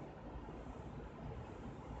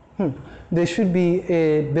 there should be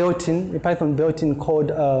a Python built-in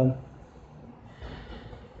code.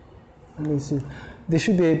 Let me see. There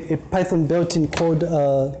should be a Python built-in code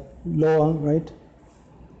lower, right?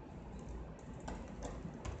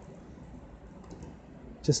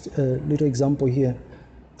 Just a little example here.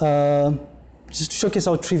 Just to showcase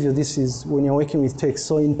how trivial this is when you're working with text.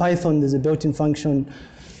 So in Python, there's a built-in function.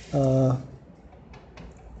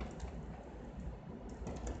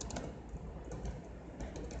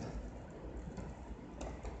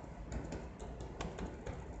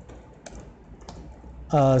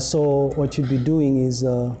 So what you'd be doing is,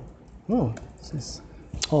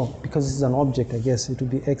 because this is an object, I guess it would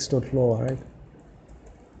be x.lower, right?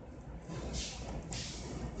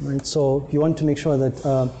 Right. So you want to make sure that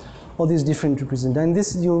all these different represent, and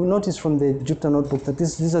this you'll notice from the Jupyter notebook that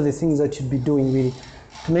these are the things that you'd be doing really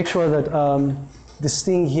to make sure that this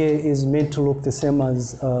thing here is made to look the same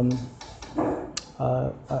as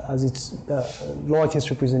its lowercase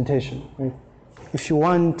representation. Right? If you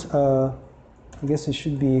want. I guess it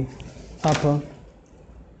should be upper.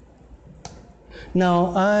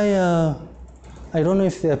 Now, I don't know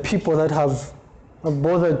if there are people that have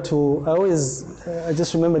bothered to, I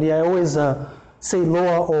just remembered here, I always say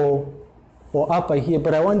lower or upper here,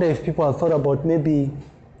 but I wonder if people have thought about maybe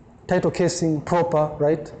title casing proper,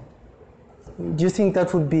 right? Do you think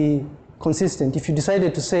that would be consistent? If you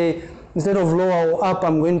decided to say, instead of lower or up,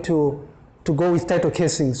 I'm going to go with title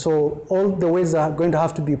casing. So all the words are going to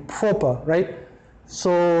have to be proper, right?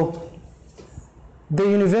 So the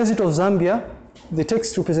University of Zambia, the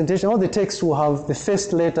text representation, all the text will have the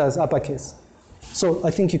first letter as uppercase. So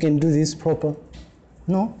I think you can do this proper.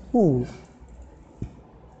 No? Ooh.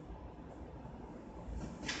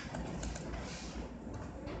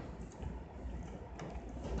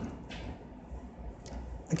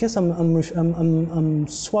 I guess I'm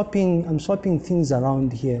swapping things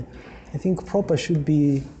around here. I think proper should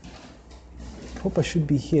be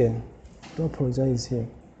here. Do apologize here.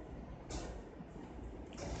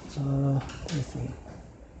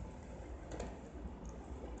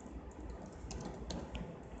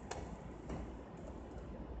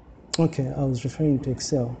 Okay, I was referring to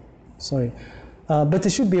Excel. Sorry, but there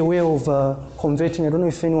should be a way of converting. I don't know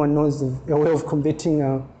if anyone knows a way of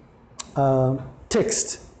converting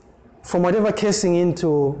text from whatever casing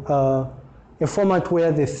into a format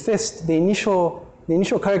where the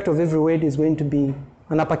initial character of every word is going to be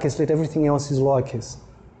an uppercase letter, everything else is lowercase.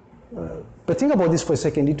 But think about this for a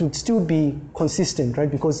second. It would still be consistent, right?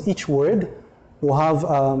 Because each word will have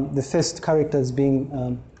the first characters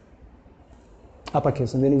being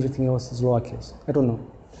uppercase, and then everything else is lowercase. I don't know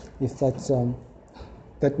if that's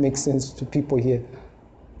that makes sense to people here.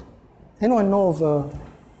 Anyone know of a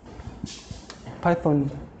Python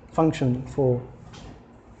function for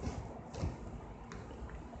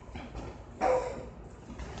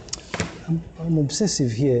I'm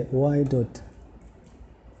obsessive here. Y dot.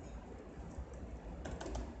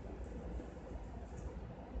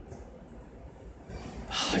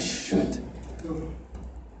 Oh, shoot.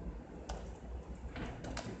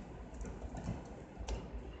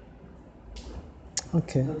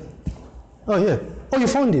 Okay. Oh, yeah. Oh, you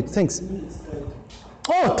found it. Thanks.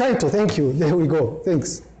 Oh, title. Thank you. There we go.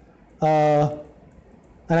 Thanks. And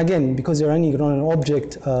again, because you're running on an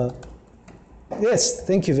object, yes,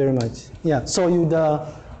 thank you very much. Yeah, so you'd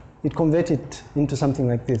convert it into something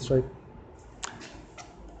like this, right?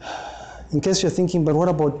 In case you're thinking, but what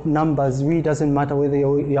about numbers? It really doesn't matter whether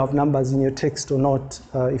you have numbers in your text or not.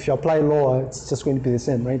 If you apply lower, it's just going to be the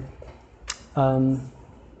same, right?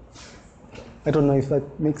 I don't know if that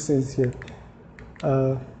makes sense here.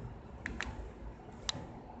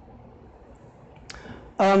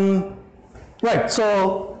 Right,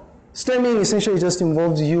 so stemming essentially just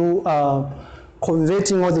involves you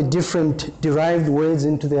converting all the different derived words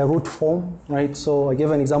into their root form, right? So I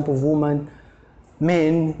gave an example of woman.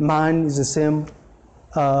 Man is the same.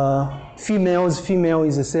 Female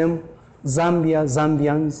is the same. Zambia,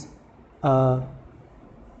 Zambians. I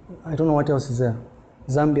don't know what else is there.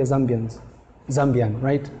 Zambia, Zambians. Zambian,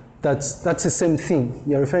 right? That's the same thing.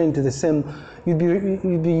 You're referring to the same. You'd be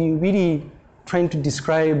really trying to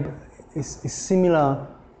describe a similar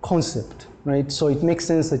concept, right? So it makes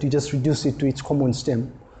sense that you just reduce it to its common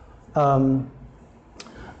stem. And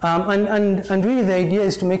really the idea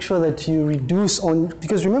is to make sure that you reduce on,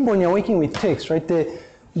 because remember when you're working with text, right, the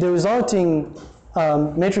resulting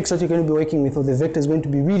matrix that you're going to be working with, or the vector, is going to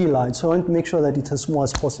be really large. So I want to make sure that it's as small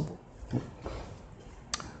as possible.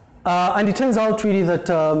 And it turns out really that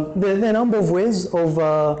there are a number of ways of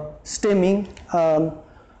stemming,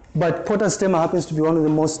 but Porter's stemmer happens to be one of the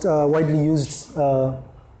most widely used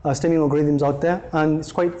stemming algorithms out there, and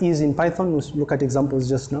it's quite easy in Python. We'll look at examples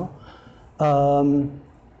just now.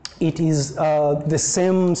 It is the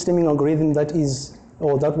same stemming algorithm that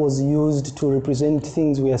was used to represent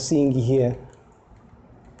things we are seeing here.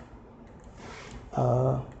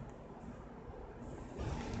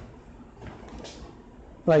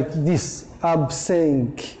 Like this,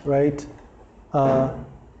 absync, right?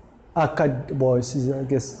 I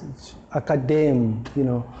guess academ, you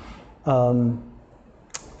know,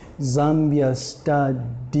 Zambia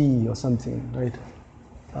study or something, right?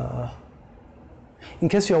 In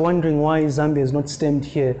case you're wondering why Zambia is not stemmed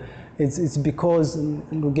here, it's because, and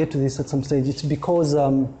we'll get to this at some stage, it's because,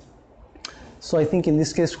 so I think in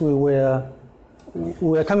this case we were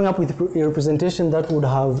coming up with a representation that would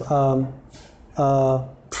have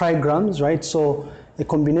trigrams, right? So a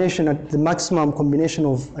combination, at the maximum combination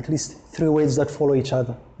of at least 3 words that follow each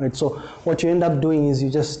other, right? So what you end up doing is you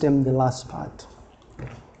just stem the last part.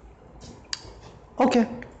 Okay.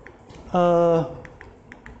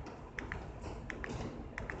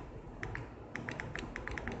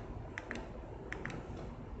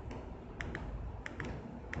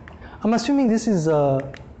 I'm assuming this is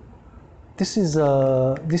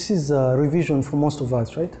revision for most of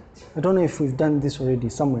us, right? I don't know if we've done this already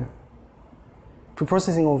somewhere.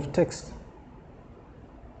 Pre-processing of text.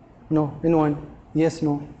 No, anyone? Yes,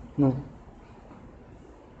 no, no.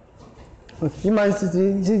 Okay.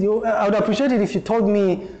 I would appreciate it if you told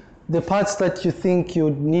me the parts that you think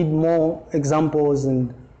you'd need more examples,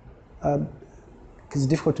 and because it's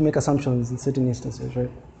difficult to make assumptions in certain instances, right?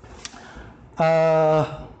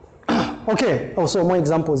 Okay, also more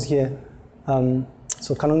examples here.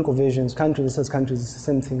 So canonical versions, countries versus countries, it's the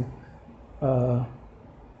same thing.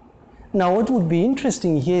 Now, what would be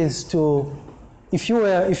interesting here is to, if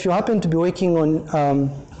you happen to be working on,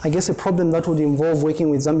 I guess, a problem that would involve working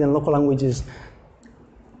with Zambian local languages,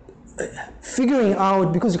 figuring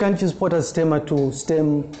out, because you can't use Porter's stemmer to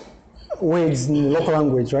stem words in the local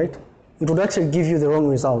language, right? It would actually give you the wrong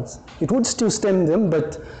results. It would still stem them,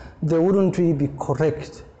 but they wouldn't really be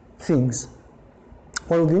correct things.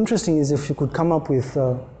 What would be interesting is if you could come up with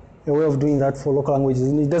a way of doing that for local languages.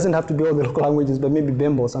 And it doesn't have to be all the local languages, but maybe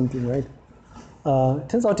Bemba or something, right? It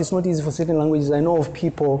turns out it's not easy for certain languages. I know of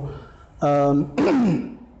people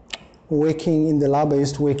working in the lab I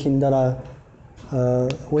used to work in that are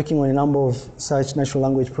working on a number of such natural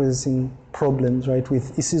language processing problems, right,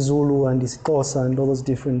 with isiZulu and isiXhosa and all those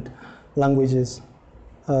different languages.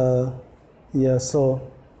 Yeah, so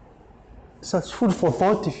it's food for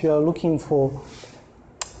thought if you are looking for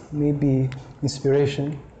maybe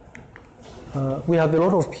inspiration. We have a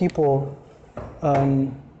lot of people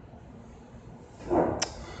in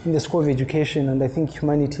the School of Education and I think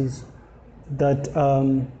humanities that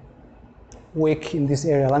work in this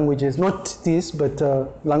area, languages, not this, but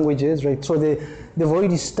languages, right? So they've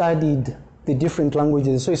already studied the different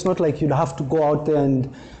languages. So it's not like you'd have to go out there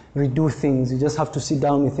and redo things. You just have to sit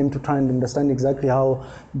down with them to try and understand exactly how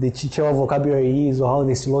the Chichewa vocabulary is or how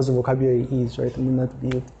the Silozi vocabulary is, right? I mean, that'd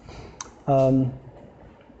be it.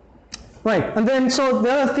 Right, and then so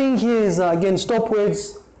the other thing here is, again, stop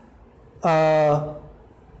words.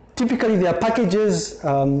 Typically, there are packages,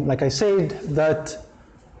 like I said, that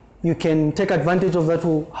you can take advantage of that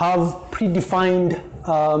will have predefined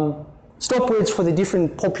stop words for the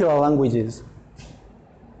different popular languages.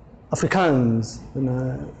 Afrikaans,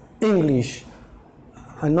 English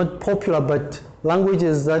are not popular, but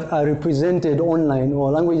languages that are represented online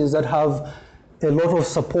or languages that have a lot of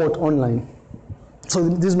support online. So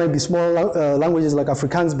these might be small languages like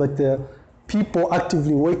Afrikaans, but there are people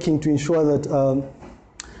actively working to ensure that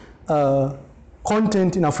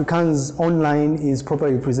content in Afrikaans online is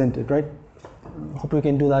properly represented, right? I hope we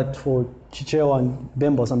can do that for Chichewa and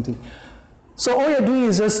Bemba or something. So all you're doing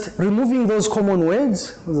is just removing those common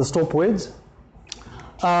words, the stop words.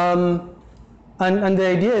 And the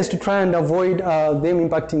idea is to try and avoid them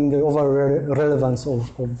impacting the overall relevance of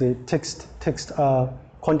the text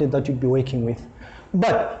content that you'd be working with.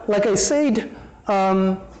 But like I said,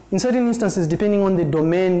 in certain instances, depending on the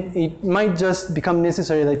domain, it might just become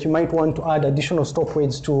necessary that you might want to add additional stop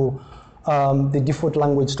words to the default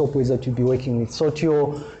language stop words that you'll be working with. So to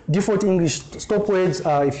your default English stop words,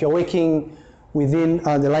 if you're working within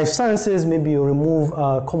the life sciences, maybe you remove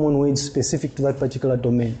common words specific to that particular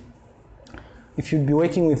domain. If you'd be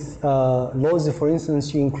working with laws, for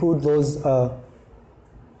instance, you include those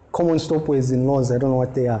common stop words in laws. I don't know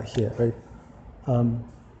what they are here, right?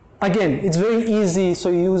 Again, it's very easy. So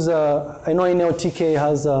you use, I know NLTK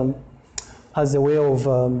has a way of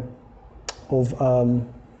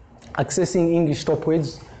accessing English stop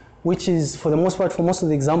words, which is, for the most part, for most of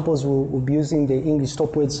the examples, we'll be using the English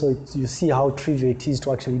stop words. So you see how trivial it is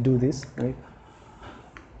to actually do this, right?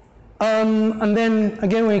 And then,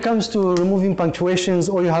 again, when it comes to removing punctuations,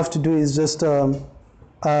 all you have to do is just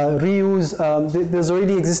reuse. There's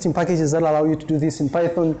already existing packages that allow you to do this in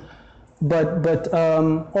Python. But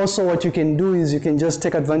also what you can do is you can just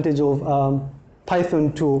take advantage of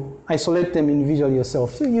Python to isolate them individually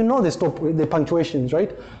yourself. So you know the punctuations,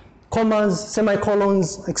 right? Commas,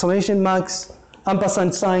 semicolons, exclamation marks,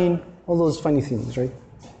 ampersand sign, all those funny things, right?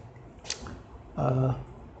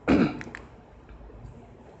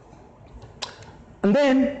 And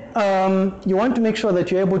then you want to make sure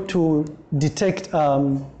that you're able to detect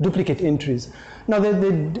duplicate entries. Now,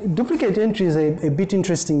 the duplicate entry is a bit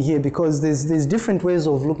interesting here because there's different ways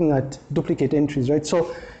of looking at duplicate entries, right?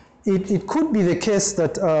 So it could be the case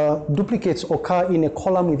that duplicates occur in a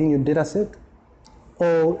column within your data set,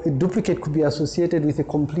 or a duplicate could be associated with a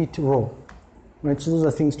complete row, right? So those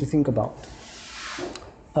are things to think about.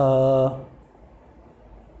 And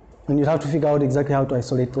you'd have to figure out exactly how to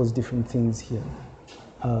isolate those different things here.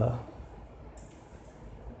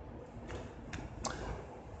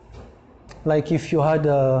 Like if you had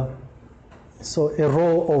so a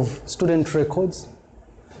row of student records,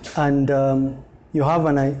 and you have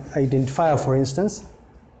an identifier, for instance.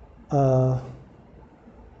 I'm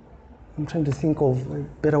trying to think of a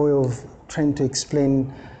better way of trying to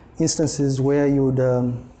explain instances where you'd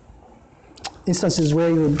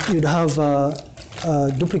have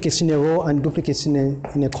duplicates in a row and duplicates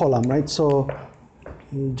in a column, right? So,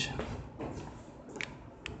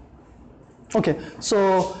 okay,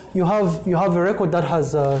 so you have a record that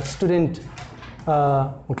has student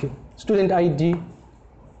student ID,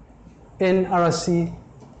 NRC,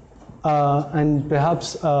 and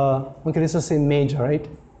perhaps let's just say major, right?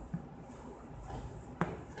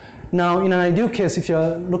 Now, in an ideal case, if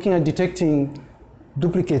you're looking at detecting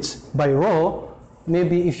duplicates by row,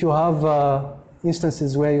 maybe if you have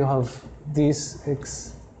instances where you have this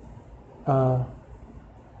X,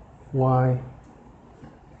 Y,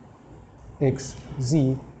 X,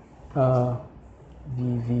 Z,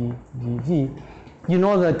 V, you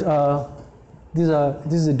know that this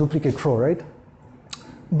is a duplicate row, right?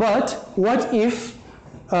 But what if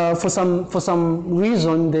for some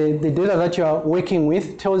reason the data that you are working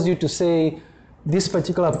with tells you to say this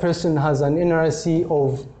particular person has an NRC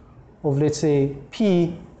of let's say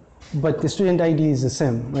P, but the student ID is the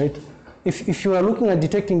same, right? If you are looking at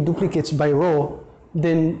detecting duplicates by row,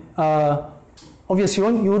 then obviously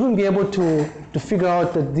you wouldn't be able to figure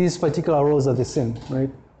out that these particular rows are the same, right?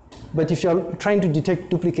 But if you're trying to detect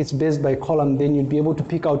duplicates based by column, then you'd be able to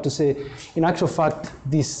pick out to say, in actual fact,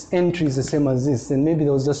 this entry is the same as this, and maybe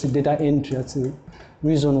there was just a data entry. That's the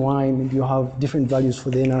reason why maybe you have different values for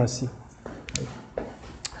the NRC.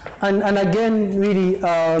 And again, really,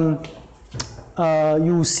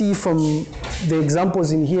 you see from the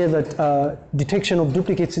examples in here that detection of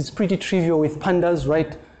duplicates is pretty trivial with pandas,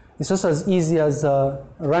 right? It's just as easy as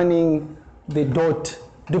running the dot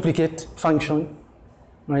duplicate function,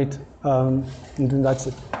 right? And then that's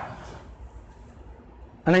it.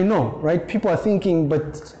 And I know, right? People are thinking,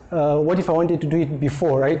 but what if I wanted to do it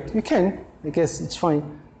before, right? You can, I guess it's fine.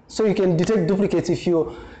 So you can detect duplicates if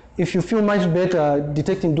you feel much better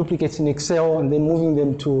detecting duplicates in Excel and then moving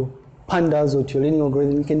them to pandas or to your linear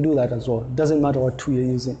algorithm, you can do that as well. It doesn't matter what tool you're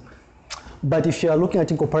using. But if you are looking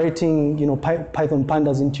at incorporating, Python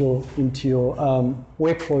pandas into your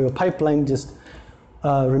workflow, your pipeline, just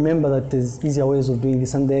remember that there's easier ways of doing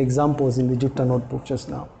this, and there are examples in the Jupyter notebook just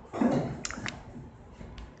now.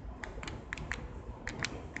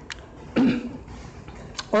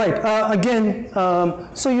 All right, again,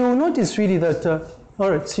 so you'll notice really that, all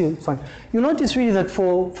right, see, fine. You'll notice really that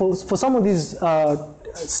for some of these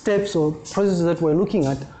steps or processes that we're looking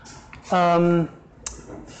at,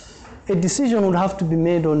 a decision would have to be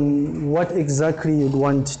made on what exactly you'd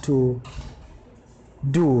want to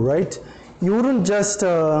do, right? You wouldn't just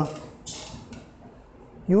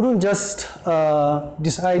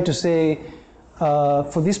decide to say,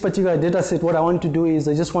 for this particular data set, what I want to do is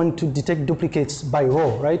I just want to detect duplicates by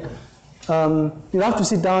row, right? You have to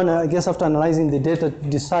sit down, I guess, after analyzing the data, to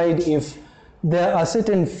decide if there are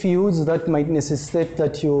certain fields that might necessitate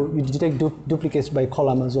that you detect duplicates by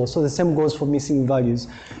column as well. So the same goes for missing values.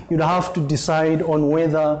 You'd have to decide on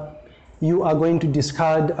whether you are going to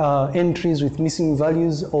discard entries with missing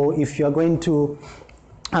values, or if you are going to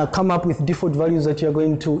come up with default values that you're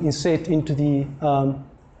going to insert into the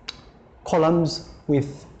columns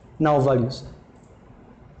with null values.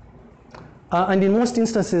 And in most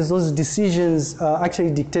instances, those decisions are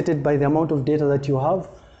actually dictated by the amount of data that you have.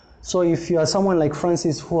 So if you are someone like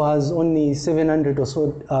Francis who has only 700 or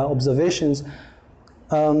so observations,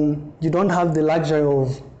 you don't have the luxury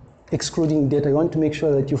of excluding data. You want to make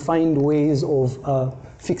sure that you find ways of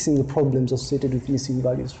fixing the problems associated with missing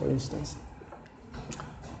values, for instance.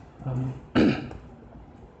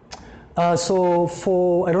 So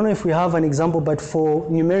for, I don't know if we have an example, but for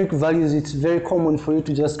numeric values, it's very common for you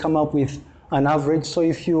to just come up with an average. So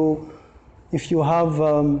if you have,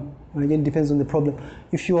 again, it depends on the problem.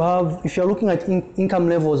 If you're looking at income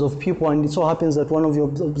levels of people, and it so happens that one of your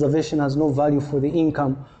observation has no value for the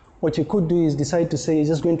income, what you could do is decide to say you're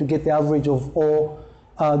just going to get the average of all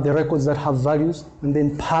the records that have values, and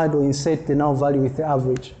then pad or insert the null value with the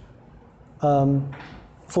average.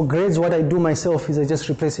 For grades, what I do myself is I just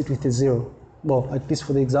replace it with a 0. Well, at least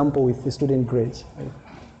for the example with the student grades. Right?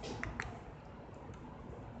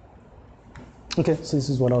 Okay, so this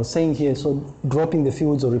is what I was saying here. So dropping the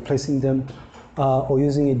fields or replacing them, or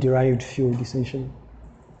using a derived field essentially.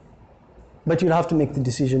 But you'll have to make the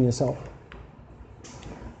decision yourself.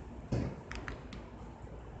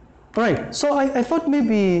 All right, so I thought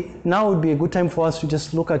maybe now would be a good time for us to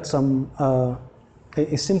just look at some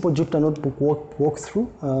a simple Jupyter Notebook walkthrough.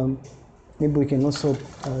 maybe we can also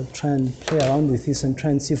try and play around with this and try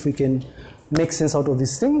and see if we can make sense out of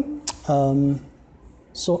this thing.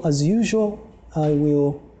 So as usual, I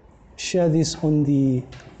will share this on the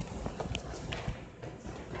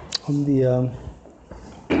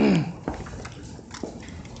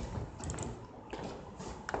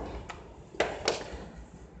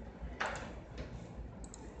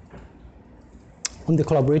on the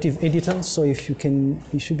collaborative editor. So if you can,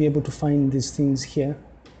 you should be able to find these things here.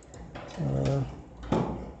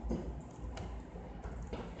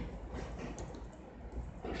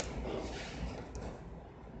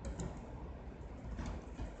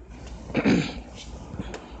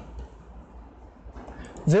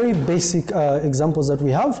 Very basic examples that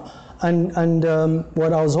we have, and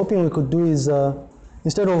what I was hoping we could do is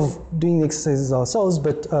instead of doing the exercises ourselves,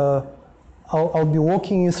 but I'll be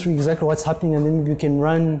walking you through exactly what's happening, and then you can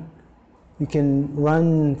run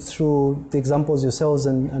through the examples yourselves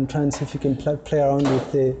and try and see if you can play around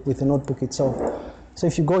with the notebook itself. So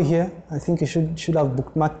if you go here, I think you should have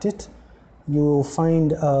bookmarked it. You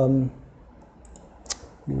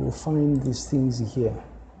will find these things here.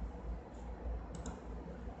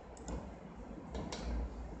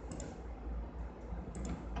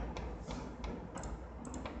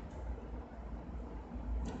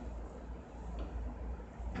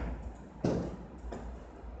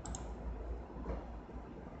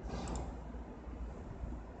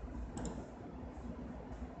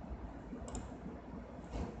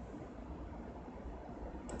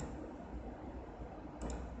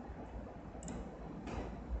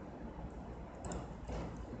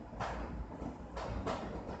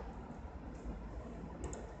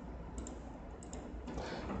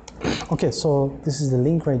 Okay, so this is the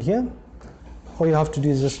link right here. All you have to do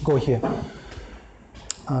is just go here.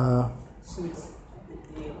 So it's the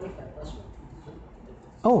Wi-Fi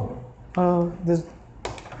password. There's,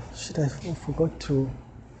 shit, I forgot to.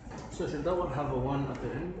 So should that one have a 1 at the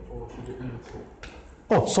end, or should it end with 4?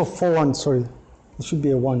 Oh, so 4-1, sorry. There should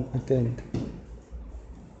be a 1 at the end. I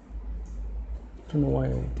don't know why I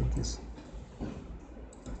did this.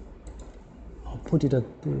 I'll put it at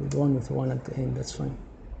the one with the 1 at the end, that's fine.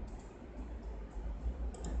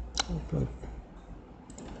 But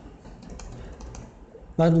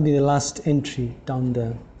that will be the last entry down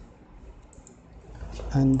there.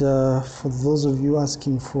 And for those of you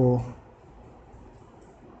asking for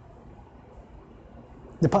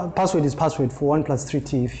the password is password for OnePlus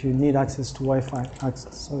 3T if you need access to Wi-Fi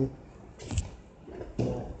access. Sorry.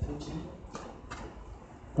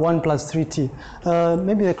 OnePlus 3T.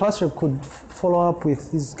 Maybe the class rep could follow up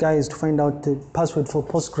with these guys to find out the password for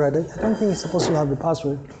postgrad. I don't think it's supposed to have the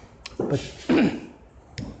password, but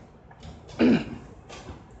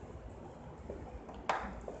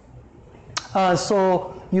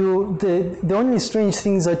so the only strange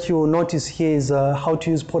things that you'll notice here is how to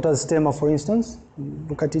use Porter's stemma, for instance.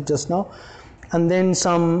 Look at it just now, and then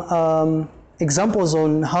some examples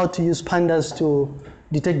on how to use pandas to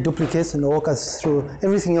detect duplicates and walk us through.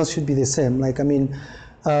 Everything else should be the same. Like, I mean,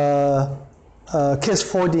 case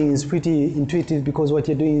forwarding is pretty intuitive because what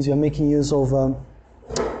you're doing is you're making use of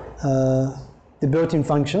the built-in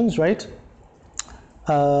functions, right?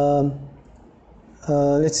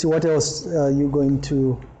 Let's see what else you're going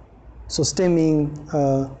to. So stemming.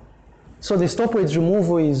 So the stopwage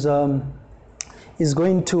removal is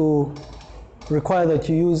going to require that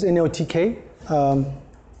you use NLTK.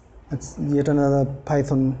 That's yet another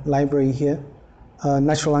Python library here,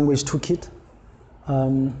 natural language toolkit.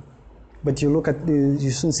 But you look at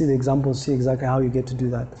you soon see the examples, see exactly how you get to do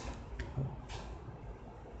that.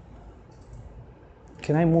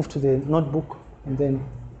 Can I move to the notebook and then?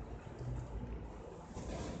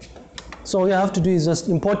 So all you have to do is just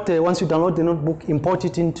import once you download the notebook, import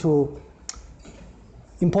it into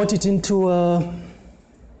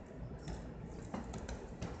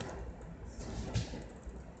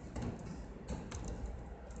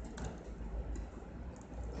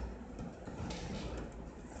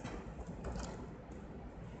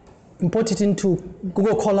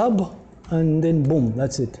Google Colab, and then boom,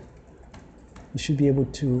 that's it. You should be able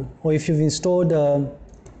to, or if you've installed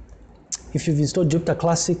Jupyter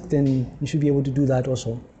Classic, then you should be able to do that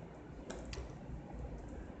also.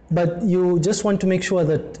 But you just want to make sure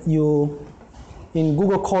that in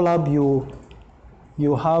Google Colab,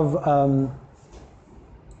 you have,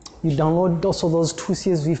 you download also those 2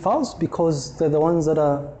 CSV files because they're the ones that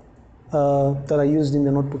are used in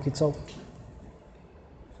the notebook itself.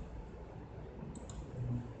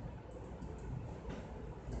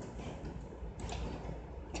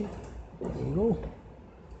 Okay, there we go.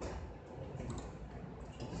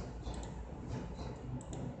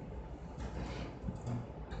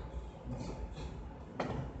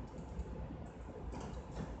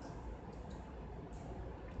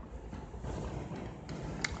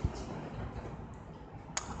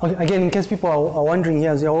 Okay, again, in case people are wondering here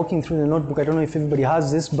as you're walking through the notebook, I don't know if everybody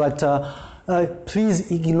has this, but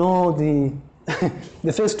please ignore the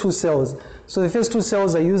the first two cells. So the first two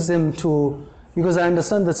cells, I use them to, because I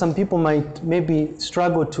understand that some people might maybe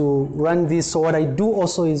struggle to run this. So what I do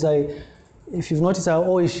also is if you've noticed, I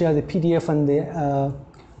always share the PDF and the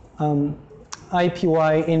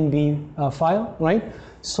IPYNB file, right?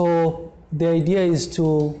 So the idea is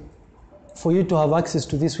for you to have access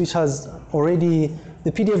to this, which has already,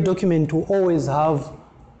 the PDF document will always have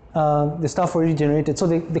the stuff already generated. So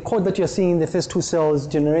the code that you're seeing in the first two cells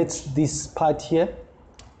generates this part here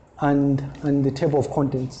and the table of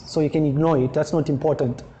contents. So you can ignore it, that's not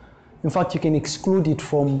important. In fact, you can exclude it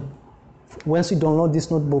from, once you download this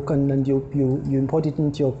notebook and you import it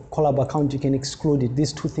into your Colab account, you can exclude it.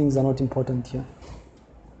 These two things are not important here.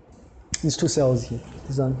 These two cells here,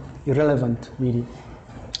 these are irrelevant, really.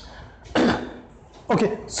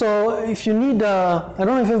 Okay, so if you need, I don't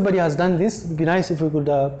know if everybody has done this. It'd be nice if we could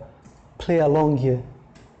play along here.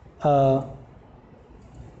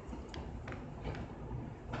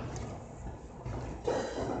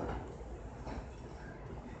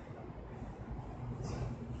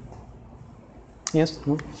 Yes?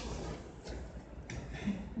 No?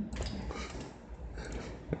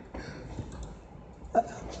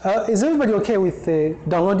 Is everybody okay with the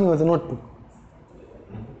downloading of the notebook?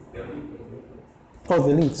 Oh,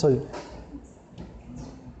 the link, sorry.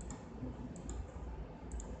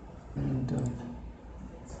 And,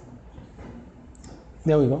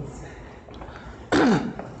 there we go.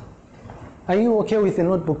 Are you okay with the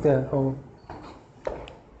notebook there? Or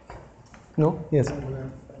no? Yes.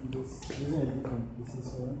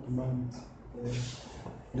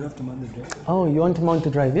 You have to mount the drive. Oh, you want to mount the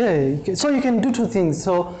drive? Yeah. So you can do two things.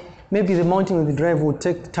 So maybe the mounting of the drive would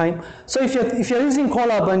take time. So if you're using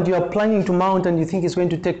Colab and you're planning to mount and you think it's going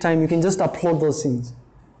to take time, you can just upload those things.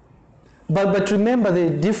 But remember, the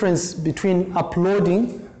difference between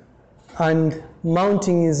uploading and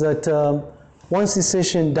mounting is that once the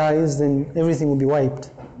session dies, then everything will be wiped.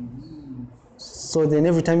 So then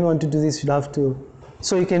every time you want to do this, you'd have to.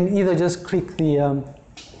 So you can either just click the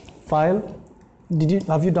file.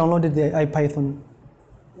 Have you downloaded the IPython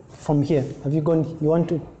from here? Have you gone? You want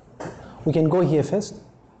to? We can go here first.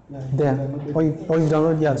 Yeah, There. Or you've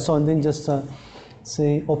downloaded, yeah. So and then just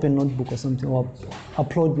say open notebook or something, or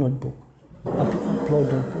upload notebook.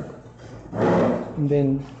 Upload notebook. And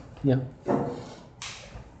then, yeah.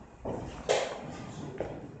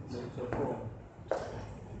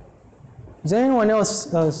 Is there anyone else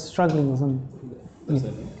struggling with something?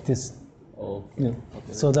 This. Oh, Yeah. okay.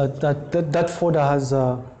 So that folder has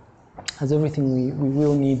everything we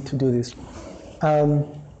will need to do this.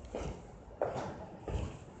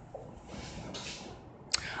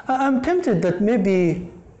 I'm tempted that maybe,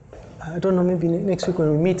 I don't know, maybe next week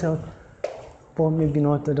when we meet up, or maybe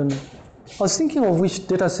not, I don't know. I was thinking of which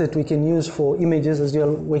data set we can use for images as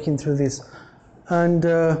you're working through this. And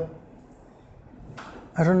I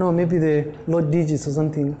don't know, maybe the load digits or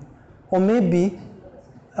something. Or maybe,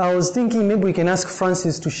 I was thinking maybe we can ask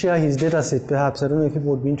Francis to share his data set perhaps. I don't know if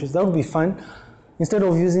people would be interested. That would be fun. Instead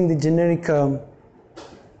of using the generic, I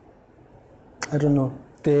don't know,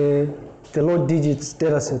 the load digits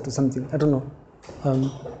data set or something. I don't know.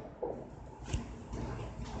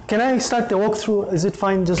 Can I start the walkthrough? Is it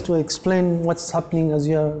fine just to explain what's happening as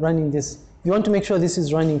you're running this? You want to make sure this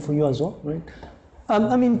is running for you as well, right?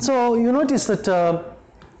 I mean, so you notice that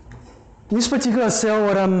this particular cell,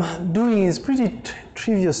 what I'm doing is pretty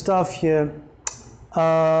trivial stuff here.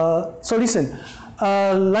 So listen,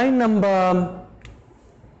 line number,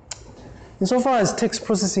 insofar as text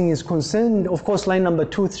processing is concerned, of course, line number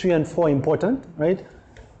 2, 3, and 4 are important, right?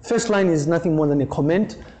 First line is nothing more than a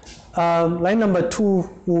comment. Line number 2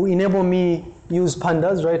 will enable me use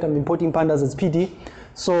pandas, right? I'm importing pandas as PD.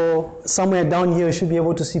 So somewhere down here, you should be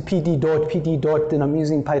able to see PD dot, then I'm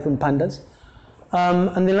using Python pandas.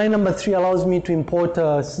 And then line number 3 allows me to import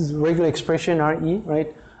regular expression, RE,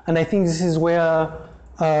 right? And I think this is where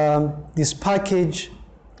this package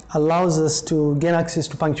allows us to gain access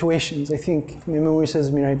to punctuations. I think, if my memory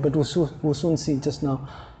serves me right, but we'll soon see just now.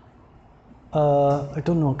 I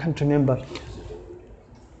don't know, I can't remember.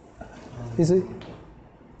 Is it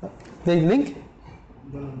the link?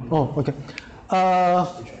 Oh, okay.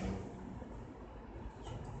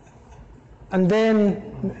 And then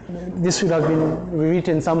this should have been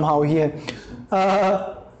rewritten somehow here.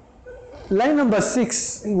 Line number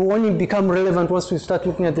 6 will only become relevant once we start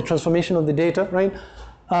looking at the transformation of the data, right?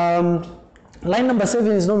 Line number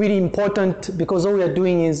 7 is not really important because all we are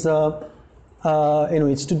doing is,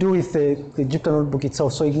 anyway, it's to do with the Jupyter notebook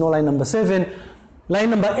itself, so ignore line number 7. Line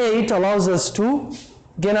number 8 allows us to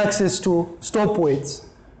gain access to stop words.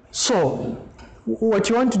 So what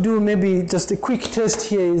you want to do, maybe just a quick test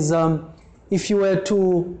here is if you were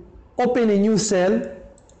to open a new cell,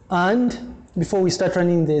 and before we start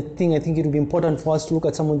running the thing, I think it would be important for us to look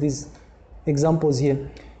at some of these examples here.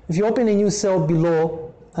 If you open a new cell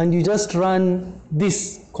below and you just run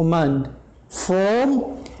this command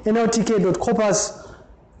from nltk.corpus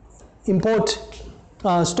import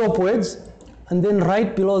stop words, and then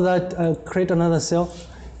right below that create another cell.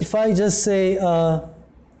 If I just say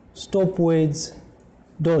stop words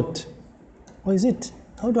dot, or is it,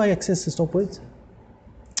 how do I access the stop words?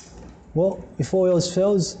 Well, if all else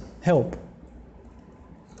fails, help.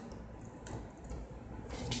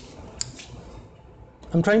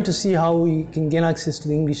 I'm trying to see how we can gain access to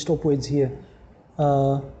the English stop words here.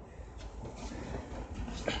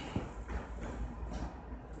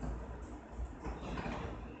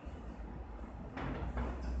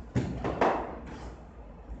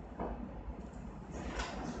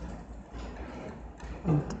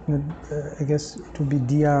 I guess it would be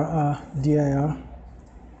dir.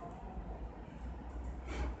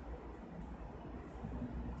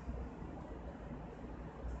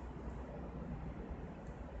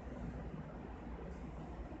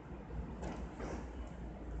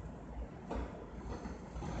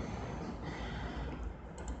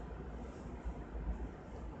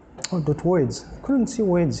 Oh, dot words. I couldn't see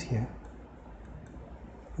words here.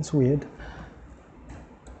 That's weird.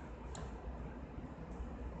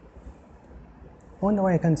 I wonder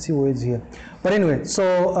why I can't see words here. But anyway,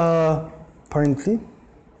 so apparently,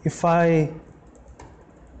 if I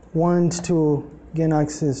want to gain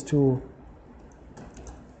access to,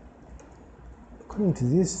 according to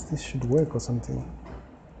this should work or something.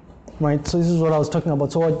 Right, so this is what I was talking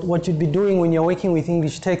about. So what you'd be doing when you're working with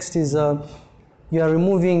English text is you are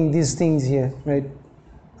removing these things here, right?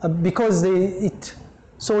 Because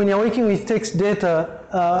so when you're working with text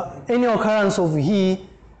data, any occurrence of he,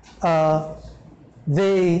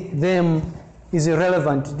 they, them is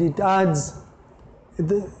irrelevant. It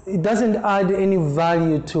doesn't add any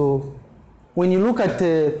value to, when you look at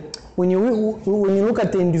the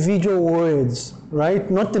individual words,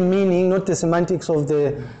 right? Not the meaning, not the semantics of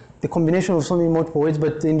the combination of so many multiple words,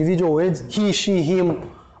 but the individual words, he, she,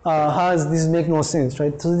 him, has, these make no sense,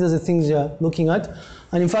 right? So these are the things you're looking at.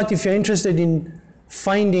 And in fact, if you're interested in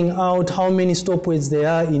finding out how many stop words there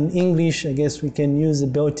are in English, I guess we can use the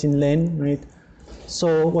built-in len, right?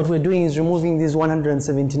 So what we're doing is removing these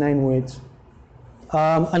 179 words.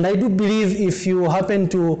 And I do believe if you happen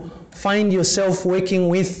to find yourself working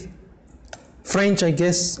with French, I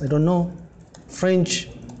guess, I don't know, French,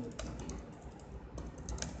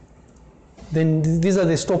 then these are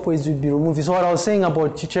the stop words you'd be removing. So what I was saying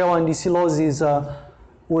about Chichewa and Isilos is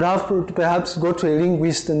would have to perhaps go to a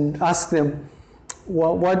linguist and ask them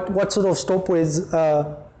what sort of stop words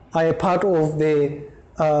are a part of the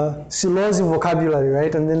Silosi vocabulary,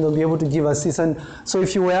 right? And then they'll be able to give us this. And so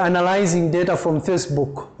if you were analyzing data from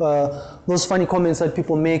Facebook, those funny comments that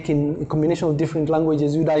people make in a combination of different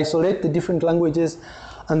languages, you'd isolate the different languages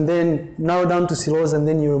and then narrow down to Silos, and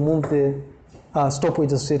then you remove the stop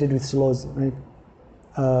words associated with Silos, right?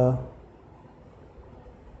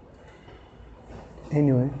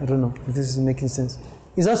 Anyway, I don't know if this is making sense.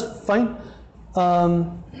 Is that fine?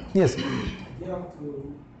 Yes? You have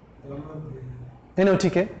to download the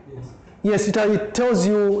NLTK? Yes. Yes, it tells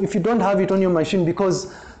you if you don't have it on your machine,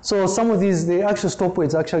 because so some of these, the actual stop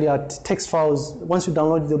words actually are text files. Once you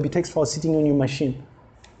download, there'll be text files sitting on your machine.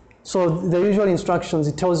 So the usual instructions,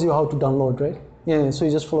 it tells you how to download, right? Yeah, so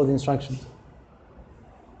you just follow the instructions.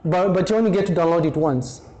 But you only get to download it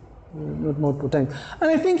once, not multiple times. And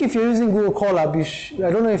I think if you're using Google Colab,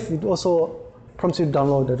 I don't know if it also prompts you to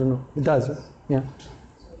download, I don't know. It does, right? Yeah.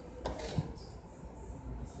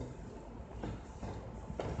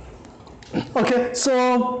 Okay,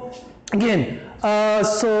 so again,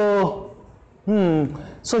 so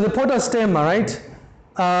the Porter stemma, right?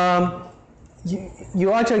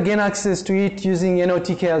 You actually gain access to it using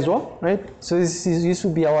NLTK as well, right? So this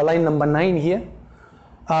will be our line number 9 here.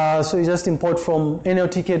 So you just import from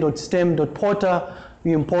nltk.stem.porter,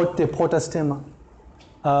 you import the Porter stemma.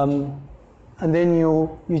 And then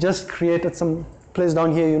you just create at some place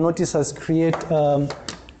down here, you notice us create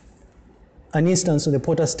an instance of the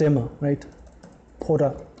Porter stemma, right?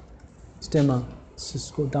 Porter stemma. Let's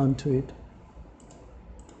just go down to it.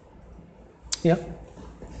 Yeah.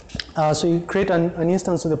 So you create an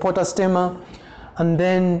instance of the Porter stemma, and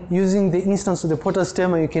then using the instance of the Porter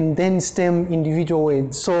stemma, you can then stem individual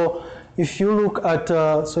words. So if you look at,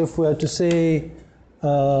 so if we were to say,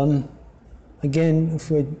 again, if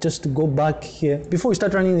we just to go back here, before we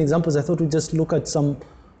start running the examples, I thought we'd just look at some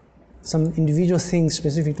individual things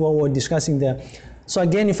specific to what we're discussing there. So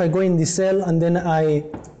again, if I go in the cell and then I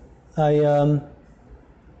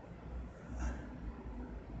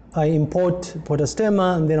import porter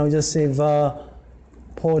stemma, and then I'll just say var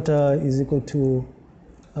porter is equal to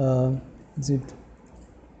is it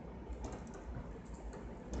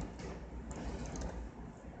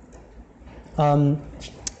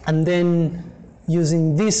and then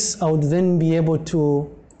using this, I would then be able to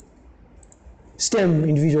stem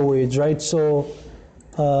individual words, right? So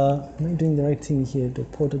am I doing the right thing here? The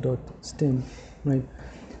porter dot stem, right?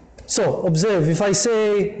 So observe, if I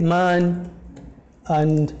say man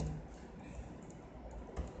and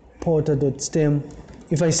porter dot stem,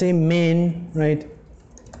 if I say men, right?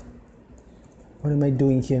 What am I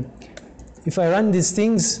doing here? If I run these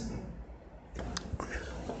things,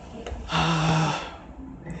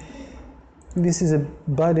 this is a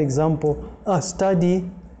bad example. Study.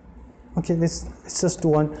 Okay, let's just do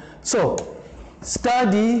one. So,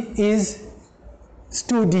 study is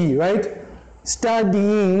studi, right?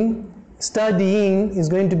 Studying is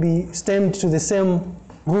going to be stemmed to the same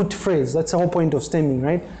root phrase. That's the whole point of stemming,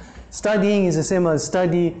 right? Studying is the same as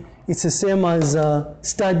study. It's the same as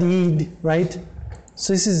studied, right?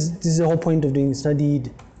 So this is the whole point of doing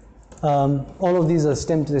studied. All of these are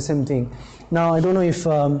stemmed to the same thing. Now, I don't know if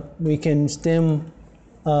we can stem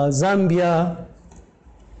Zambia.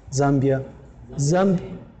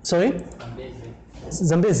 Sorry?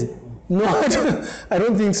 Zambezi. No, I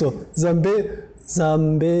don't think so.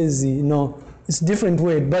 Zambezi, no. It's a different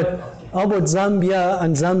word, but how about Zambia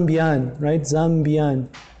and Zambian, right? Zambian.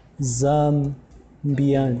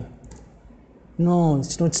 No,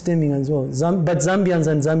 it's not stemming as well. But Zambians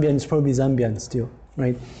and Zambian is probably Zambian still,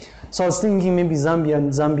 right? So I was thinking maybe Zambian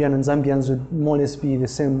and Zambians would more or less be the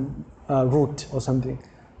same root or something.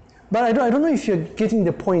 But I don't know if you're getting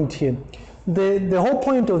the point here. The whole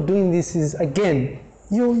point of doing this is, again,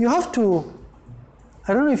 you have to,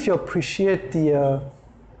 I don't know if you appreciate the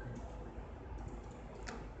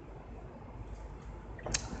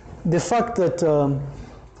fact that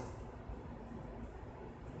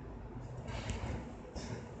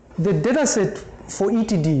the data set for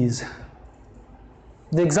ETDs,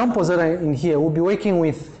 the examples that are in here, we'll be working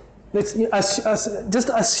with, just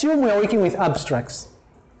assume we are working with abstracts,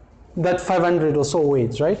 that 500 or so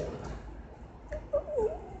words, right?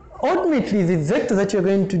 Ultimately, the vector that you're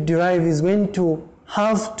going to derive is going to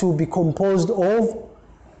have to be composed of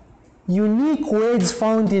unique words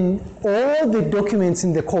found in all the documents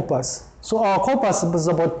in the corpus. So our corpus is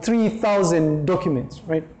about 3,000 documents,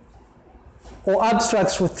 right? Or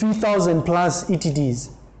abstracts for 3,000 plus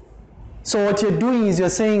ETDs. So what you're doing is you're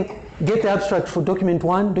saying, get the abstract for document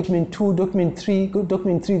 1, document 2, document 3,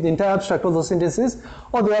 the entire abstract of those sentences,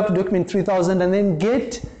 all the way up to document 3,000, and then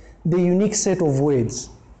get the unique set of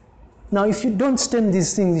words. Now, if you don't stem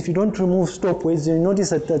these things, if you don't remove stop words, you'll notice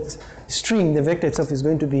that that string, the vector itself, is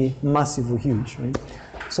going to be massive or huge, right?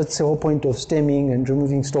 So it's the whole point of stemming and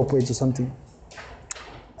removing stop words or something.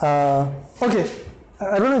 Okay,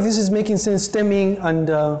 I don't know if this is making sense, stemming and,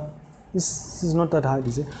 this is not that hard,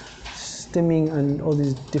 is it? Stemming and all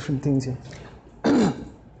these different things here.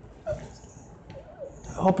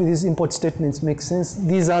 Hopefully these import statements make sense.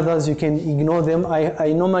 These others, you can ignore them.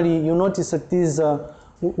 I normally, you notice that these,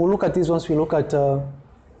 we'll look at these once we look at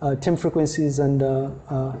term frequencies and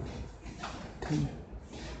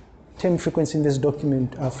term frequency in this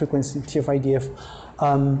document, frequency,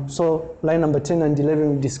 TF-IDF. So line number 10 and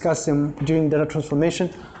 11, we discuss them during data transformation.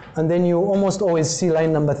 And then you almost always see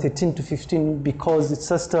line number 13 to 15 because it's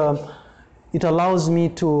just, it allows me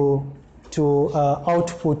to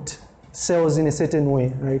output cells in a certain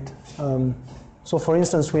way, right? So for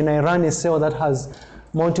instance, when I run a cell that has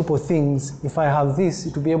multiple things, if I have this,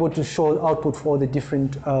 it will be able to show output for the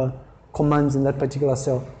different commands in that particular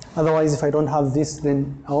cell. Otherwise, if I don't have this,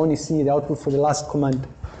 then I only see the output for the last command.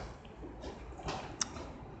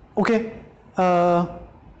 Okay,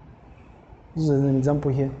 this is an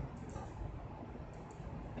example here.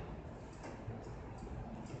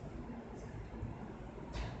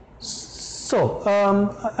 So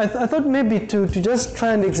I thought maybe to just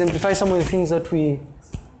try and exemplify some of the things that we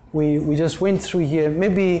just went through here,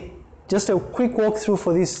 maybe just a quick walkthrough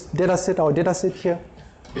for this data set, our data set here.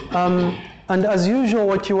 And as usual,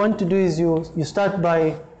 what you want to do is you start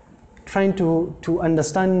by trying to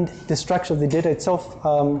understand the structure of the data itself.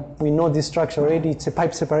 We know this structure already. It's a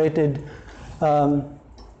pipe separated, well,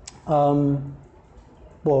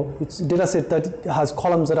 it's a data set that has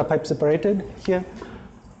columns that are pipe separated here.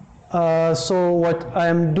 So what I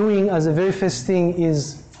am doing as a very first thing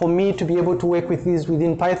is for me to be able to work with these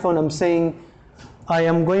within Python, I'm saying I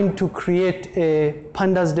am going to create a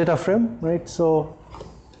pandas data frame, right? So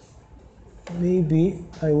maybe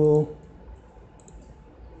I'll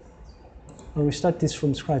restart this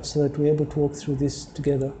from scratch so that we're able to walk through this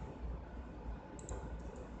together.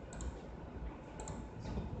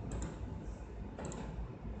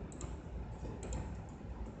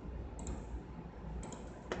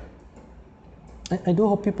 I do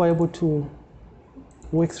hope people are able to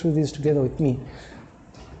work through this together with me.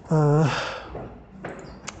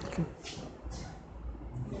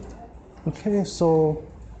 Okay, so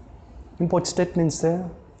import statements there.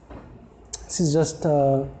 This is just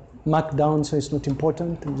markdown, so it's not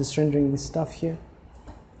important. I'm just rendering this stuff here.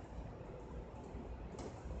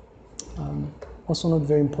 Also not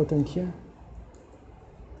very important here.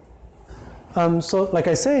 So like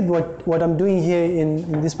I said, what I'm doing here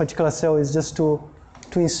in this particular cell is just to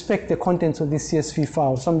inspect the contents of this CSV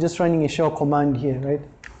file. So I'm just running a shell command here, right?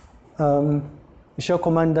 A shell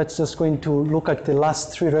command that's just going to look at the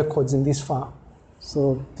last 3 records in this file.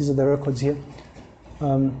 So these are the records here.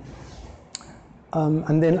 And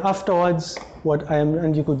then afterwards,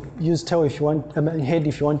 and you could use tail if you want, head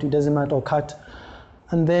if you want to, it doesn't matter, or cut.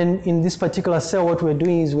 And then in this particular cell, what we're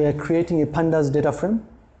doing is we're creating a pandas data frame.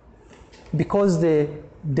 Because the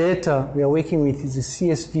data we are working with is a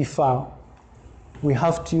CSV file, we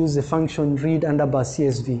have to use the function read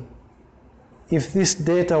 _CSV. If this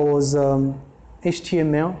data was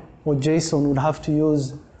HTML or JSON, we'd have to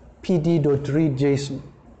use pd.readJSON.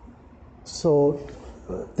 So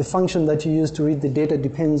the function that you use to read the data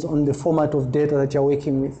depends on the format of data that you're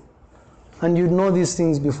working with. And you'd know these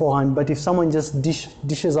things beforehand, but if someone just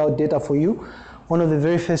dishes out data for you, one of the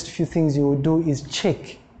very first few things you will do is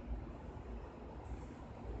check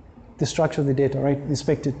the structure of the data, right?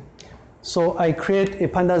 Inspect it. So I create a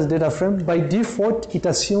pandas data frame. By default, it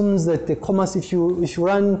assumes that the commas, if you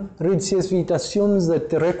run read CSV, it assumes that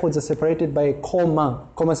the records are separated by a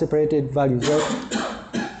comma separated values, right?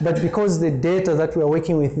 But because the data that we are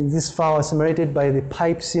working with in this file are separated by the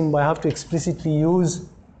pipe symbol, I have to explicitly use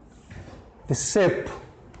the SEP,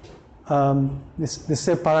 the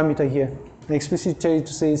SEP parameter here. I explicitly tell you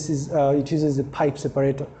to say this is, it uses the pipe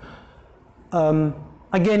separator.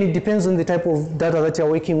 Again, it depends on the type of data that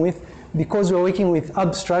you're working with. Because we're working with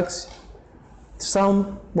abstracts, this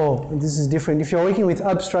is different. If you're working with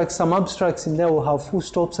abstracts, some abstracts in there will have full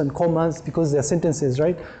stops and commas because they're sentences,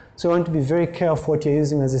 right? So you want to be very careful what you're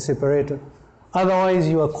using as a separator. Otherwise,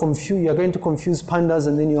 you are confused. You're going to confuse pandas,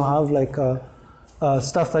 and then you have like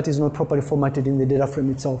stuff that is not properly formatted in the data frame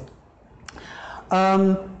itself.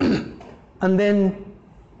 And then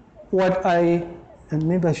and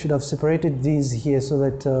maybe I should have separated these here so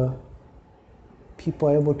that people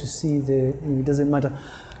are able to see it doesn't matter.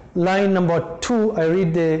 Line number 2, I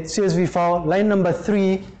read the CSV file. Line number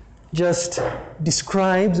 3 just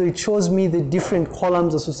describes, or it shows me the different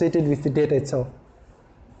columns associated with the data itself.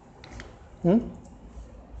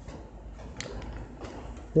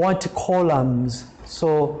 What columns?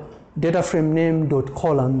 So data frame name dot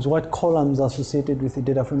columns. What columns are associated with the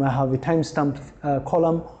data frame? I have a timestamp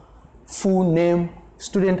column, full name,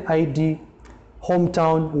 student ID,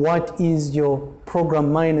 hometown, what is your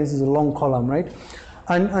program minus is a long column, right?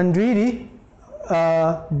 And really,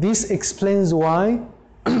 this explains why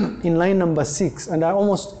in line number 6, and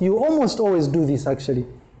you almost always do this actually,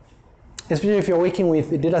 especially if you're working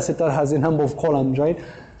with a data set that has a number of columns, right?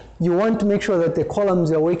 You want to make sure that the columns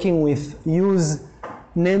you're working with use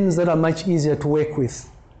names that are much easier to work with.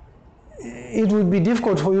 It would be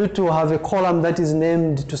difficult for you to have a column that is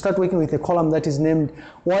named, to start working with a column that is named,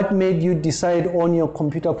 what made you decide on your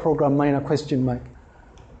computer program minor ?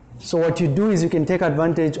 So what you do is you can take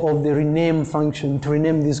advantage of the rename function to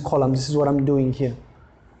rename these columns. This is what I'm doing here.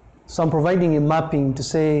 So I'm providing a mapping to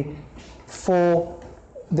say, for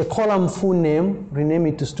the column full name, rename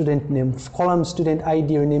it to student name. Column student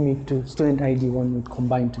ID, rename it to student ID. One would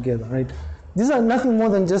combine together, right? These are nothing more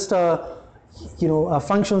than just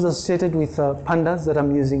functions associated with pandas that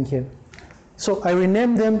I'm using here. So I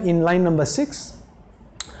rename them in line number 6.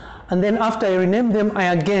 And then after I rename them,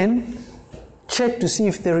 I again check to see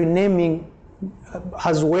if the renaming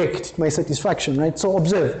has worked to my satisfaction, right? So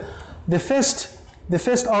observe, the first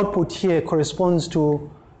output here corresponds to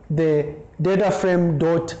the data frame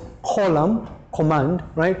dot column command,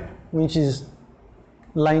 right? Which is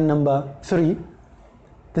line number 3.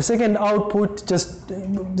 The second output,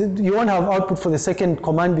 you won't have output for the second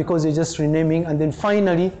command because you're just renaming, and then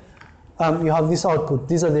finally you have this output.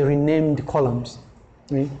 These are the renamed columns.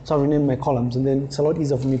 Right? So I'll rename my columns, and then it's a lot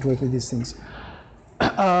easier for me to work with these things.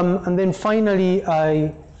 And then finally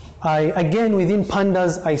I Again, within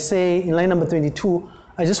pandas, I say in line number 22,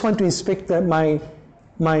 I just want to inspect that my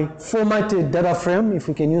formatted data frame, if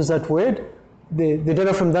we can use that word, the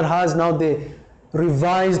data frame that has now the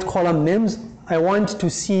revised column names, I want to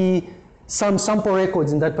see some sample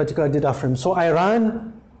records in that particular data frame. So I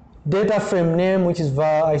run data frame name, which is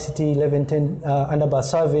var ICT 1110 underbar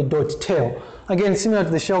survey.tail. Again, similar to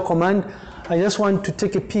the shell command, I just want to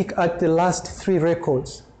take a peek at the last 3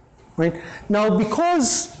 records, right? Now,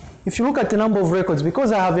 because if you look at the number of records,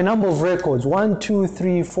 because I have a number of records, 1, 2,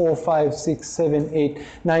 3, 4, 5, 6, 7, 8,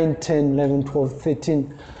 9, 10, 11, 12,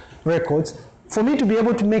 13 records, for me to be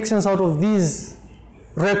able to make sense out of these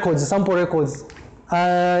records, sample records,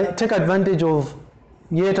 I take advantage of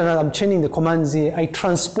yet another, I'm chaining the commands here, I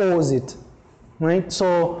transpose it, right?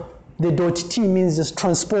 So the .t means just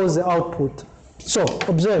transpose the output. So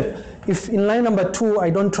observe, if in line number 2 I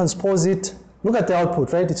don't transpose it, look at the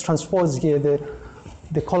output, right? It's transposed here,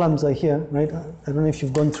 the columns are here, right? I don't know if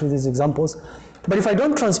you've gone through these examples. But if I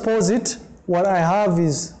don't transpose it, what I have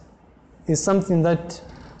is something that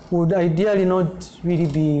would ideally not really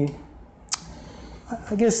be,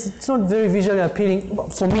 I guess it's not very visually appealing,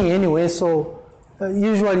 for me anyway, so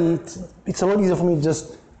usually it's a lot easier for me to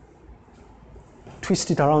just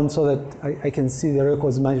twist it around so that I can see the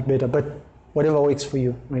records much better, but whatever works for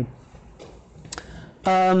you, right?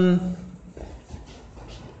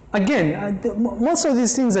 Again, most of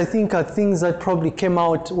these things I think are things that probably came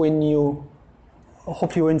out when you,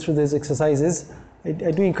 hope you went through these exercises. I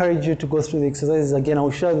do encourage you to go through the exercises again.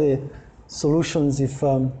 I'll share the solutions if,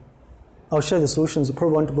 I'll share the solutions. You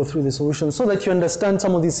probably want to go through the solutions so that you understand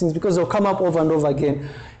some of these things because they'll come up over and over again,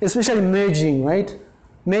 especially merging, right?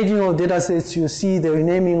 Merging of data sets, you see the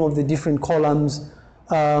renaming of the different columns,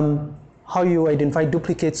 how you identify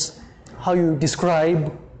duplicates, how you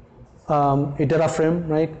describe a data frame,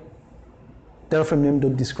 right? Data frame name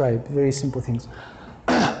dot describe, very simple things.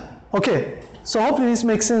 Okay, so hopefully this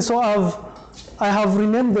makes sense. So I have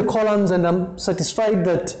renamed the columns and I'm satisfied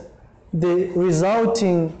that the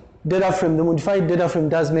resulting data frame, the modified data frame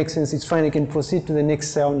does make sense. It's fine, I can proceed to the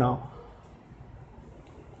next cell now.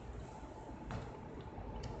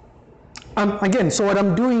 Again, so what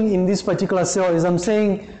I'm doing in this particular cell is I'm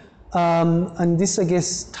saying, and this I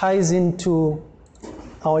guess ties into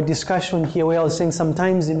our discussion here where I was saying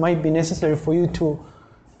sometimes it might be necessary for you to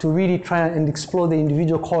really try and explore the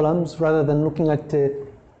individual columns rather than looking at the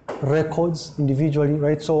records individually,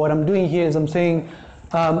 right? So what I'm doing here is I'm saying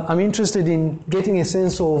I'm interested in getting a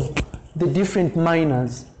sense of the different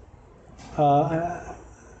minors. And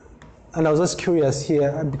I was just curious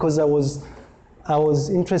here because I was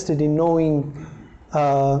interested in knowing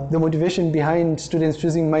the motivation behind students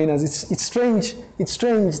choosing minors. It's strange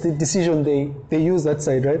the decision they use that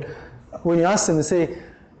side, right? When you ask them, they say,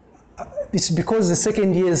 it's because the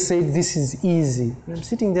second year said this is easy. And I'm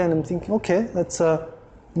sitting there and I'm thinking, okay, that's an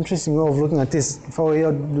interesting way of looking at this. If I were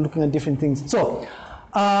here looking at different things. So,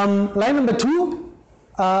 line number 2,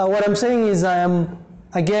 what I'm saying is I am,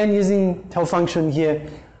 again, using tail function here.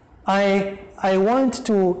 I want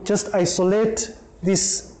to just isolate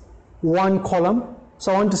this one column.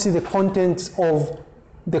 So I want to see the contents of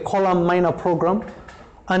the column minor program.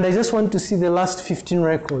 And I just want to see the last 15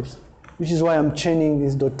 records, which is why I'm chaining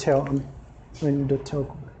this .tail. I'm running .tail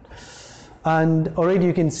command. And already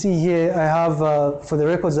you can see here I have, for the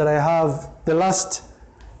records that I have, the last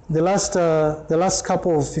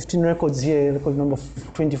couple of 15 records here, record number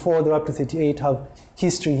 24, they're up to 38, have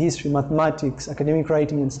history, mathematics, academic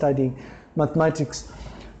writing and studying, mathematics.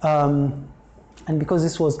 And because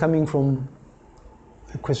this was coming from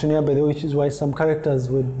a questionnaire, by the way, which is why some characters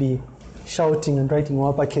would be shouting and writing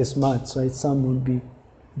uppercase maths, right? Some would be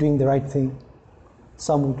doing the right thing.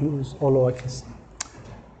 Some would use all lowercase.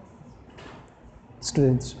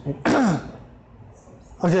 Students, right?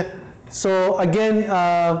 Okay, so again,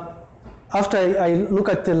 after I look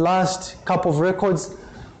at the last couple of records,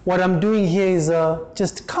 what I'm doing here is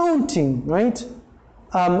just counting, right?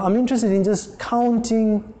 I'm interested in just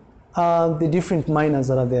counting the different minors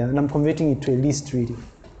that are there, and I'm converting it to a list really.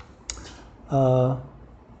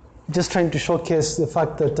 Just trying to showcase the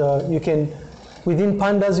fact that you can, within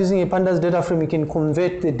pandas, using a pandas data frame, you can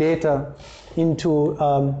convert the data into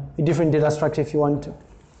a different data structure if you want to,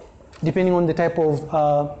 depending on the type of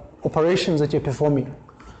operations that you're performing.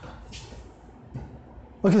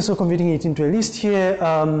 Okay, so converting it into a list here.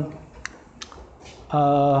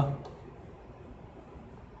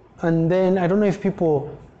 And then I don't know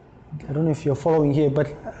if you're following here,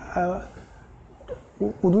 but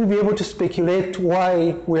would we be able to speculate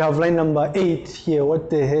why we have line number 8 here? What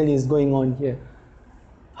the hell is going on here?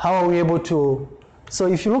 How are we able to? So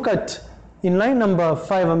if you look at in line number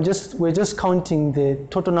 5, we're just counting the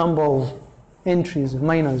total number of entries,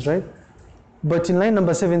 minors, right? But in line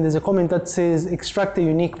number 7, there's a comment that says extract the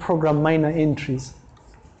unique program minor entries.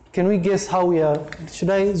 Can we guess how we are, should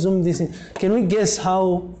I zoom this in? Can we guess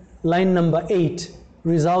how line number 8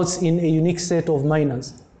 results in a unique set of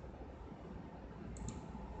minors?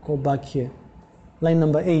 Go back here. Line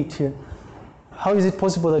number 8 here. How is it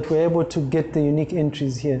possible that we're able to get the unique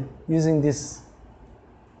entries here using this?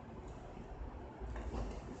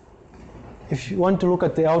 If you want to look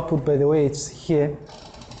at the output, by the way, it's here.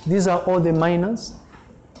 These are all the minors.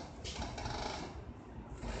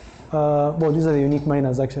 Well, these are the unique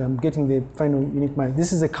minors, actually. I'm getting the final unique minor.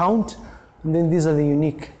 This is the count, and then these are the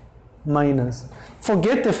unique minors.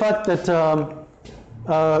 Forget the fact that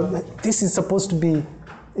this is supposed to be,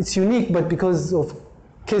 it's unique, but because of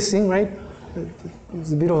casing, right?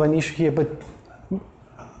 It's a bit of an issue here, but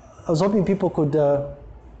I was hoping people could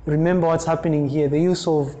remember what's happening here, the use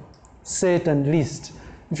of set and list.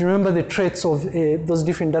 If you remember the traits of those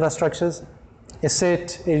different data structures, a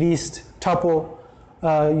set, a list, tuple,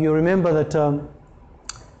 you remember that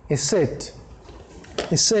a set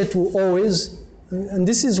will always, and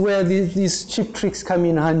this is where these cheap tricks come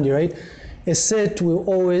in handy, right? A set will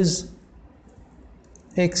always,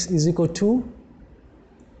 x is equal to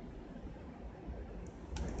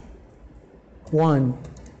 1,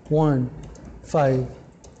 1, 5,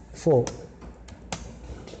 4.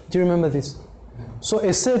 Do you remember this? So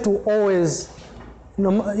a set will always,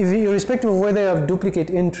 irrespective of whether you have duplicate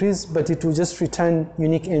entries, but it will just return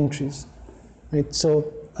unique entries, right?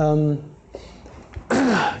 So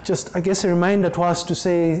just, I guess, a reminder to us to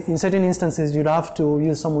say, in certain instances, you'd have to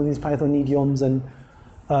use some of these Python idioms and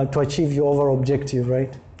to achieve your overall objective,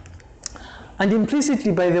 right? And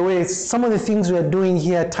implicitly, by the way, some of the things we are doing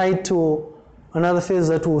here tied to another phase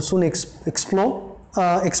that we'll soon explore.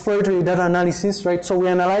 Exploratory data analysis, right? So we're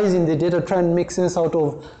analyzing the data, trying to make sense out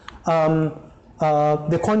of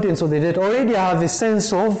the contents of the data. Already I have a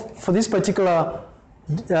sense of, for this particular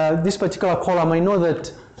column, I know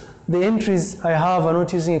that the entries I have are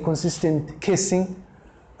not using a consistent casing.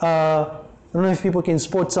 I don't know if people can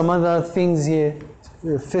spot some other things here.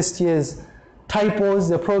 First years, typos,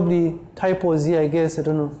 there are probably typos here, I guess, I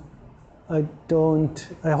don't know.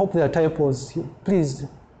 I hope there are typos. Please.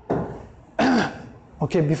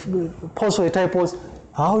 Okay, pause for the typos.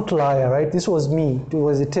 Outlier, right? This was me. It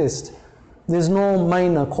was a test. There's no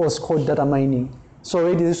minor course called data mining. So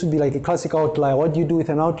already this would be like a classic outlier. What do you do with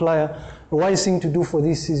an outlier? The wise thing to do for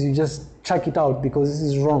this is you just check it out because this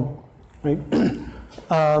is wrong, right?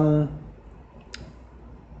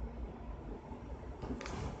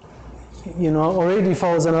 You know, already if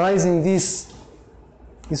I was analyzing this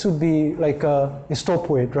would be like a stop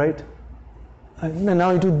word, right? And now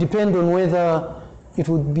it would depend on whether it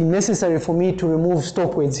would be necessary for me to remove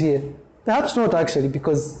stop words here. Perhaps not actually,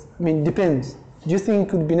 because, I mean, it depends. Do you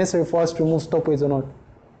think it would be necessary for us to remove stop words or not?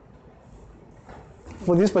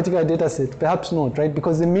 For this particular data set, perhaps not, right?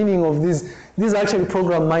 Because the meaning of these are actually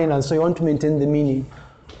program minors, so you want to maintain the meaning,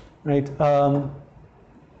 right?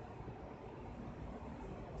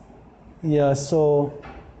 Yeah, so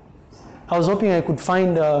I was hoping I could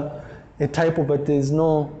find a typo, but there's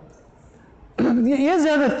no. Here's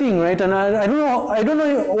the other thing, right? And I don't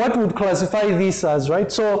know what would classify this as,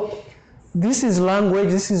 right? So this is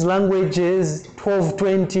languages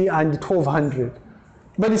 1220 and 1200.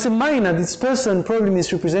 But it's a minor. This person probably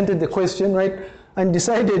misrepresented the question, right? And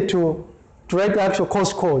decided to write the actual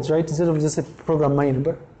course codes, right? Instead of just a program minor.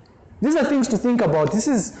 But these are things to think about. This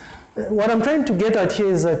is, what I'm trying to get at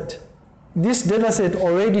here is that this data set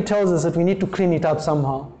already tells us that we need to clean it up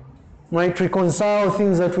somehow. Right, reconcile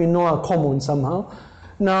things that we know are common somehow.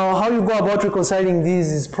 Now, how you go about reconciling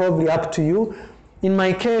these is probably up to you. In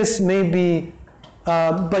my case, maybe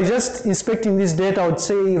by just inspecting this data, I would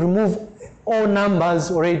say remove all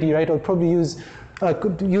numbers already, right? I would probably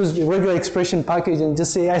could use the regular expression package and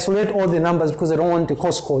just say isolate all the numbers because I don't want the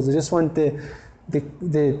course codes. I just want the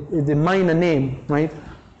minor name, right?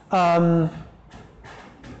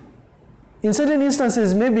 In certain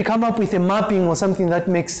instances, maybe come up with a mapping or something that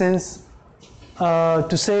makes sense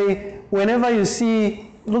to say, whenever you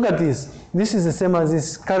see, look at this. This is the same as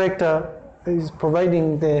this character is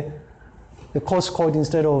providing the course code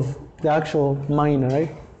instead of the actual minor, right?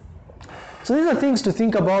 So these are things to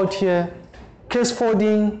think about here. Case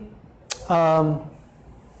folding,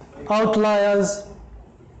 outliers,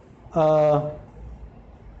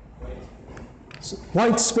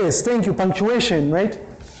 white space, thank you, punctuation, right?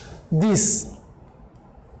 The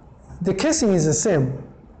casing is the same.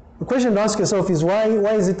 The question to ask yourself is why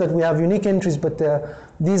is it that we have unique entries but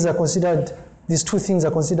these are considered these two things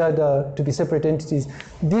are considered to be separate entities.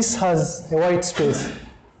 This has a white space.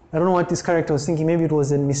 I don't know what this character was thinking. Maybe it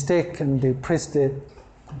was a mistake and they pressed the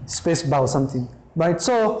space bar or something. Right,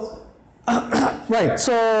 so, right,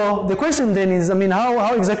 so the question then is, I mean,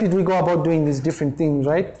 how exactly do we go about doing these different things,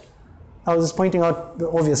 right? I was just pointing out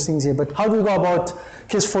the obvious things here, but how do we go about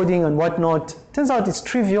case forwarding and whatnot? Turns out it's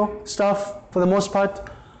trivial stuff for the most part.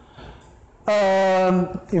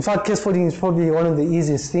 In fact, case forwarding is probably one of the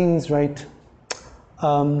easiest things, right?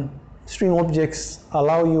 String objects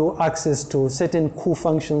allow you access to certain cool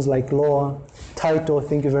functions like lower, title,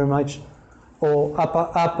 thank you very much, or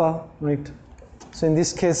upper, right? So in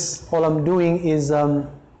this case, all I'm doing is,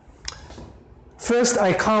 first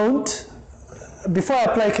I count. Before I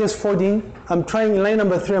apply case forwarding, I'm trying, in line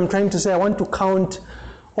number 3, I'm trying to say I want to count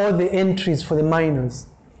all the entries for the minors.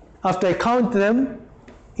 After I count them,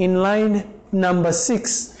 in line number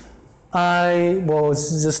 6,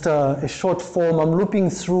 it's just a short form. I'm looping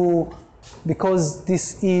through, because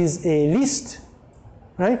this is a list,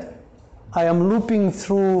 right? I am looping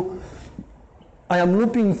through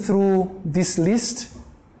this list,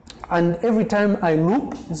 and every time I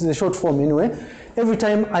loop, this is a short form anyway, every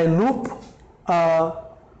time I loop, I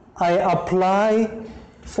apply,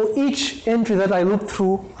 for each entry that I loop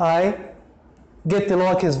through, I get the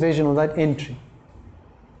lowercase version of that entry.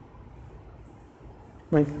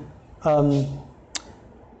 Right? And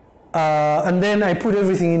then I put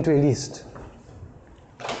everything into a list.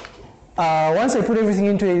 Once I put everything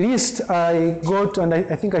into a list, I go to, and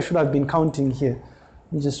I think I should have been counting here.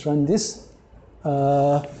 Let me just run this.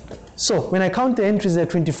 So when I count the entries at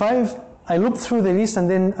 25, I loop through the list and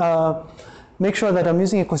then make sure that I'm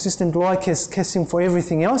using a consistent lowercase casing for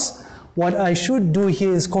everything else. What I should do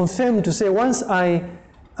here is confirm to say, once I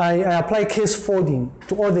apply case forwarding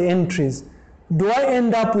to all the entries, do I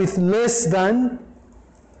end up with less than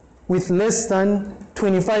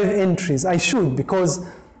 25 entries? I should, because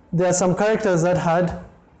there are some characters that had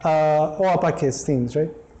all uppercase things,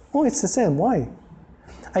 right? Oh, it's the same. Why?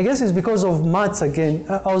 I guess it's because of maths again.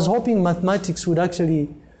 I was hoping mathematics would actually,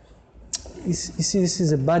 you see, this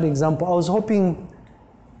is a bad example. I was hoping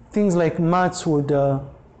things like maths would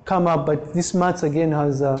come up, but this maths again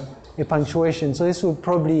has a punctuation. So this will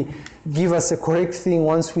probably give us a correct thing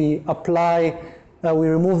once we apply, we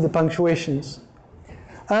remove the punctuations.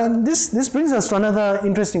 And this brings us to another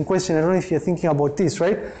interesting question. I don't know if you're thinking about this,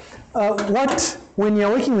 right? When you're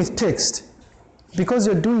working with text, because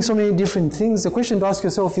you're doing so many different things, the question to ask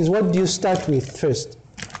yourself is, what do you start with first?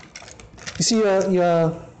 You see,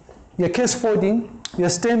 you're case forwarding, you're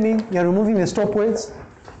stemming, you're removing the stop words.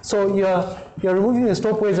 So you're removing the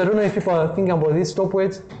stop words. I don't know if people are thinking about these stop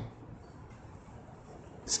words.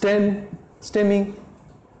 Stemming,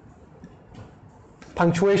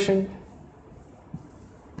 punctuation.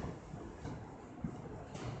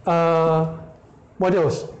 What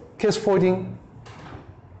else? Case forwarding.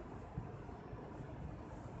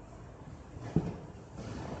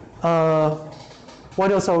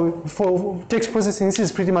 What else are we, for text processing? This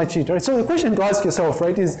is pretty much it, right? So the question to ask yourself,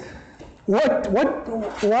 right, is does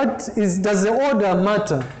the order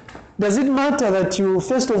matter? Does it matter that you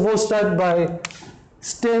first of all start by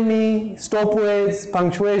stemming, stop words,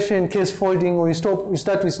 punctuation, case forwarding, or you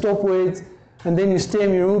start with stop words, and then you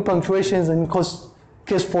stem, you remove punctuations, and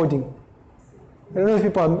case forwarding? I don't know if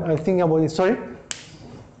people are thinking about it. Sorry?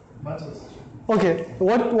 Matters. Okay,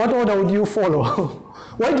 what order would you follow?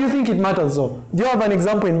 Why do you think it matters though? Do you have an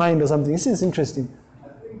example in mind or something? This is interesting. I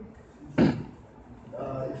think if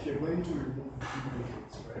you're going to remove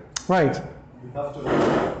duplicates, right? Right. You have to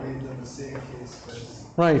read them the same case first.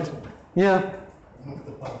 Right. Yeah. Remove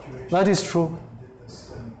the punctuation. That is true. And the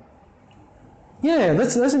stem. Yeah,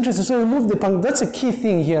 that's interesting. So remove the that's a key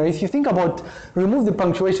thing here. If you think about remove the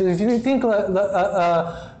punctuation, if you think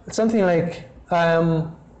something like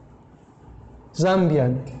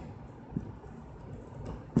Zambian,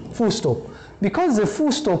 full stop. Because the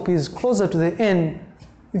full stop is closer to the end,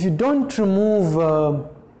 if you don't remove,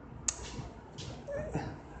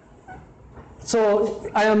 so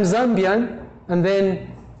I am Zambian, and then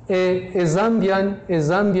a Zambian is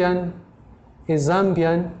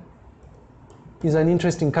an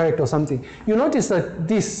interesting character or something. You notice that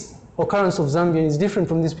this occurrence of Zambian is different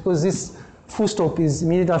from this because this full stop is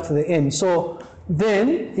immediately after the end. So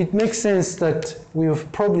then it makes sense that we've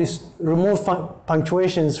probably removed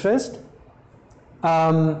punctuations first.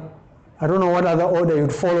 I don't know what other order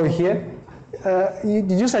you'd follow here.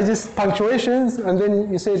 Did you suggest punctuations and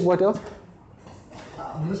then you said what else?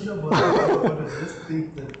 I'm not sure about that. I just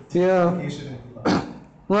think that punctuation is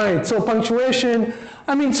Right, so punctuation,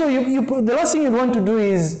 I mean, so the last thing you want to do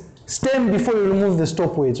is stem before you remove the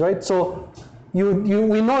stop words, right? So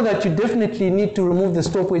we know that you definitely need to remove the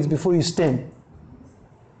stop weights before you stem,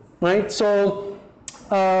 right? So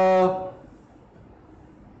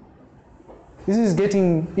this is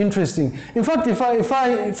getting interesting. In fact, if I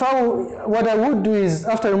what I would do is,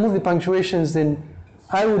 after I remove the punctuations, then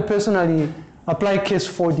I would personally apply case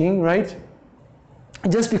forwarding, right?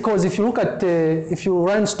 Just because if you look at if you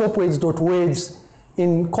run stopweights.weights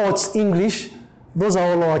in quotes English, those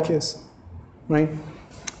are all lowercase, right?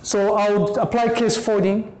 So I would apply case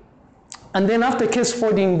forwarding, and then after case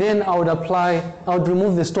forwarding, then I would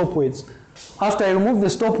remove the stopweights. After I remove the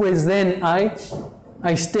stopweights, then I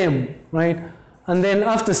stem, right? And then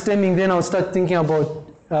after stemming, then I'll start thinking about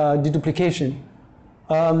deduplication.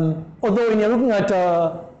 Although when you're looking at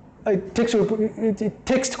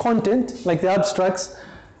text content, like the abstracts,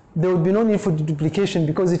 there would be no need for deduplication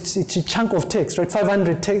because it's a chunk of text, right?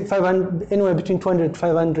 500, anywhere between 200 to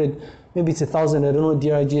 500, maybe it's 1,000, I don't know,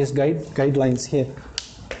 DRGS guidelines here.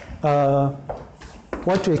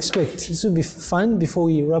 What to expect? This will be fun before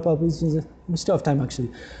we wrap up. We still have time,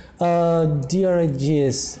 actually.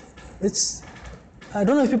 DRGS. I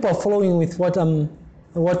don't know if people are following with what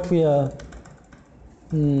we are.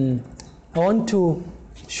 I want to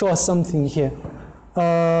show us something here.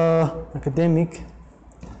 Academic.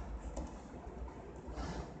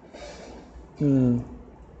 There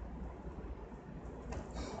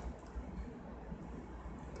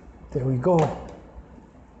we go.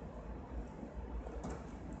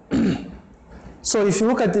 So if you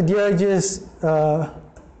look at the DRGS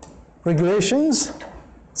regulations, it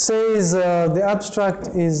says the abstract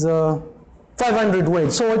is 500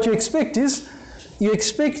 words. So what you expect is,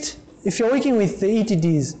 if you're working with the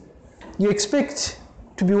ETDs, you expect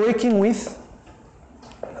to be working with,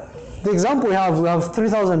 the example we have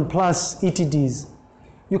 3,000 plus ETDs.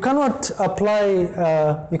 You cannot apply,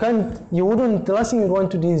 the last thing you want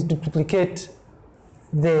to do is duplicate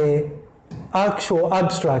the actual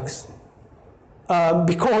abstracts.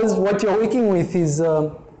 Because what you're working with is, I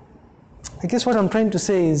guess what I'm trying to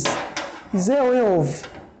say is there a way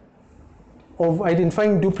of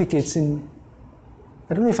identifying duplicates in,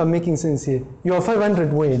 I don't know if I'm making sense here. You have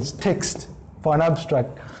 500 words, text for an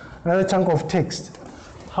abstract, another chunk of text.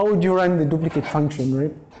 How would you run the duplicate function,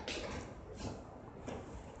 right?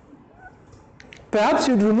 Perhaps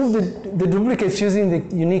you'd remove the duplicates using the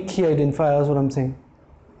unique key identifier, that's what I'm saying.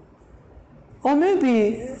 Or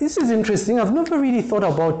maybe, this is interesting, I've never really thought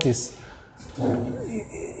about this.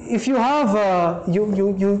 If you have, you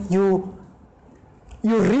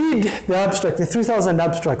read the abstract, the 3,000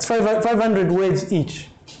 abstracts, 500 words each.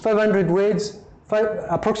 500 words,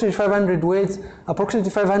 approximately 500 words,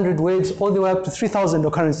 approximately 500 words, all the way up to 3,000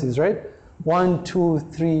 occurrences, right? 1, 2,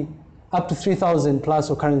 3, up to 3,000 plus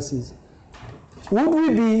occurrences. Would we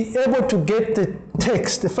be able to get the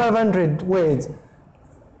text, the 500 words,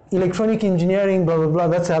 electronic engineering, blah, blah, blah,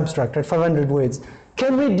 that's abstract, right? 500 words.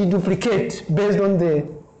 Can we deduplicate based on the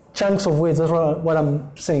chunks of words? That's what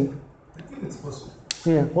I'm saying. I think it's possible.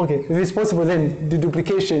 Yeah, okay. If it's possible, then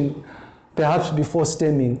deduplication perhaps before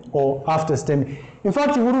stemming or after stemming. In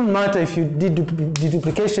fact, it wouldn't matter if you did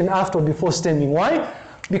deduplication after or before stemming. Why?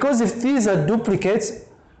 Because if these are duplicates,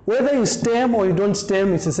 whether you stem or you don't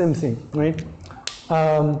stem, it's the same thing, right?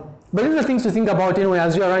 But these are things to think about anyway.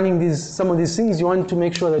 As you are running some of these things, you want to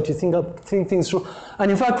make sure that you think things through. And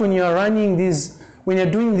in fact, when you are running these, when you're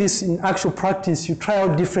doing this in actual practice, you try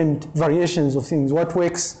out different variations of things. What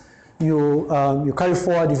works, you carry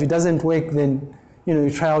forward. If it doesn't work, then you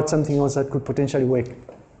try out something else that could potentially work.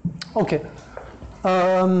 Okay.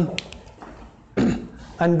 And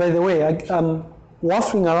by the way, I'm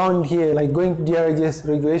waffling around here, like going to DRGS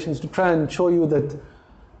regulations to try and show you that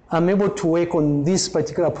I'm able to work on this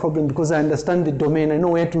particular problem because I understand the domain. I know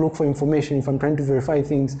where to look for information if I'm trying to verify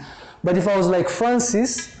things. But if I was like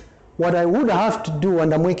Francis, what I would have to do,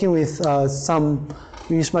 and I'm working with some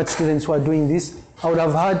really smart students who are doing this, I would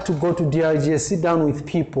have had to go to DRGS, sit down with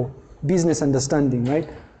people, business understanding, right?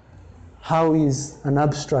 How is an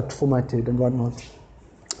abstract formatted and whatnot.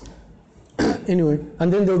 Anyway,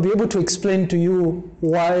 and then they'll be able to explain to you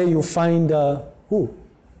why you find,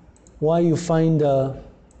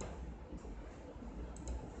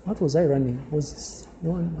 what was I running? Was this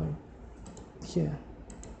one here?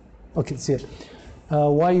 Okay, it's here.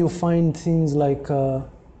 Why you find things like, okay,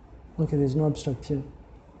 there's no abstract here.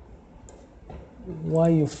 Why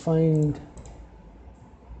you find,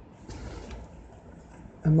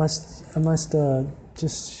 I must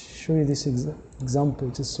just show you this example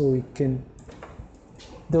just so we can,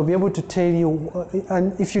 they'll be able to tell you,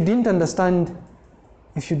 and if you did not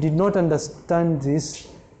understand this,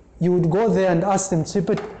 you would go there and ask them, say,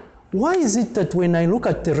 but why is it that when I look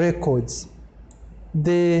at the records,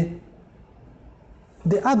 the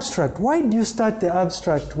abstract. Why do you start the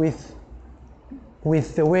abstract with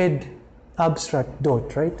the word abstract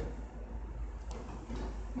dot, right?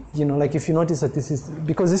 You know, like if you notice that this is,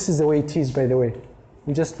 because this is the way it is, by the way.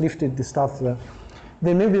 We just lifted the stuff there.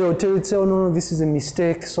 Then maybe they'll tell you, say, oh no, this is a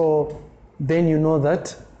mistake. So then you know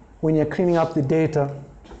that when you're cleaning up the data,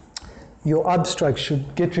 your abstract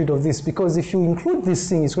should get rid of this, because if you include this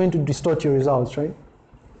thing, it's going to distort your results, right?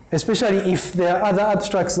 Especially if there are other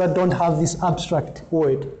abstracts that don't have this abstract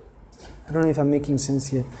word. I don't know if I'm making sense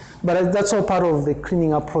here, but that's all part of the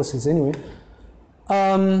cleaning up process anyway.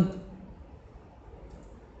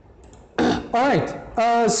 All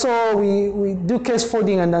right, so we do case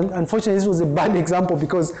forwarding, and unfortunately this was a bad example,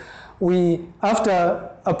 because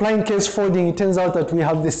after applying case forwarding, it turns out that we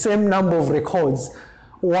have the same number of records.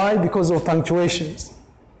 Why? Because of punctuations.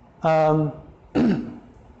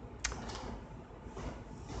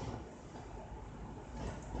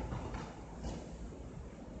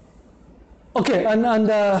 Okay, and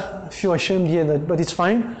I feel ashamed here, but it's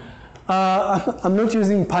fine. I'm not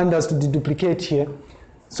using pandas to deduplicate here.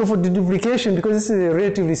 So for deduplication, because this is a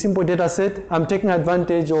relatively simple data set, I'm taking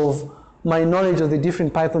advantage of my knowledge of the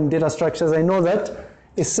different Python data structures. I know that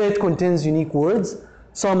a set contains unique words,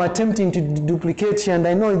 so I'm attempting to duplicate here, and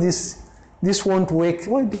I know this won't work.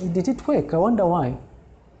 Well, did it work? I wonder why.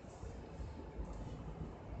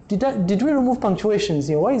 Did we remove punctuations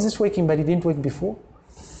here? Why is this working but it didn't work before?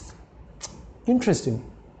 Interesting.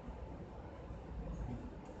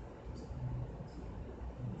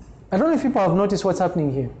 I don't know if people have noticed what's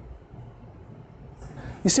happening here.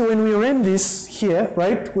 You see, when we ran this here,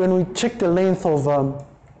 right, when we check the length of,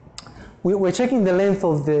 we're checking the length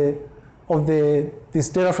of this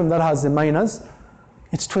data frame that has the minors,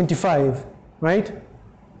 it's 25, right?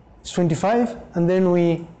 It's 25, and then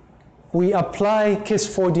we apply case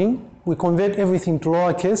forwarding, we convert everything to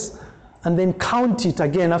lowercase, and then count it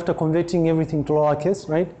again after converting everything to lowercase,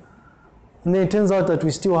 right? And then it turns out that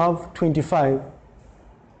we still have 25.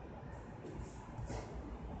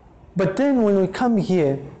 But then when we come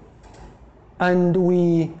here and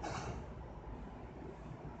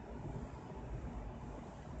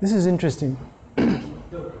this is interesting.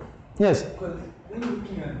 Yes? Because when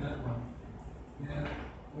looking at that one, yeah,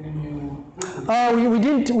 when you...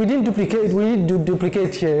 we didn't duplicate, we need to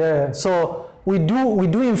duplicate here, yeah. So we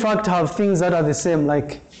do in fact have things that are the same,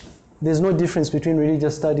 like there's no difference between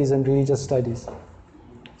religious studies and religious studies.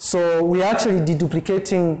 So we're actually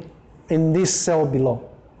deduplicating in this cell below,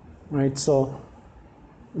 right? So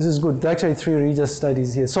this is good. There are actually 3 religious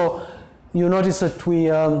studies here. So you notice that we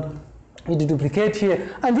deduplicate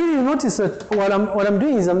here, and really you notice that what I'm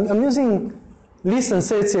doing is I'm using lists and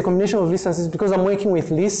sets, a combination of lists and sets, because I'm working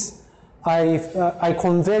with lists. I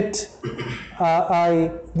convert,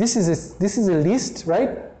 this is a list,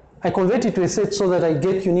 right? I convert it to a set so that I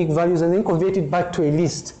get unique values, and then convert it back to a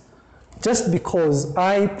list, just because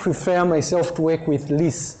I prefer myself to work with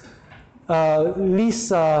lists.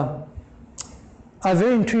 Lists are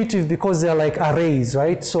very intuitive because they're like arrays,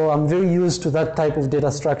 right? So I'm very used to that type of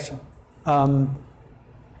data structure.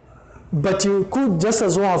 But you could just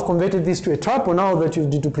as well have converted this to a tuple now that you've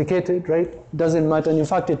deduplicated, right? Doesn't matter. And in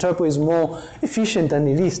fact, a tuple is more efficient than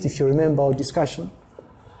a list, if you remember our discussion.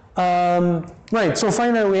 Right, so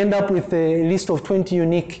finally we end up with a list of 20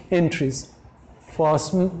 unique entries for our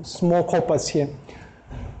small corpus here.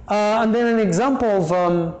 And then an example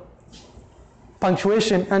of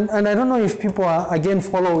punctuation, and I don't know if people are again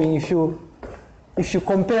following. If you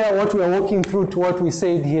compare what we are working through to what we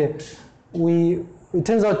said here, it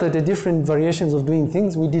turns out that the different variations of doing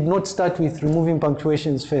things, we did not start with removing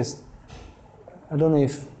punctuations first. I don't know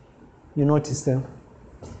if you noticed there.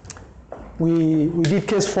 We did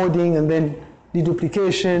case forwarding and then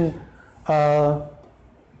deduplication,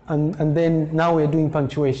 and then now we're doing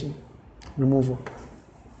punctuation removal.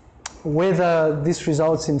 Whether this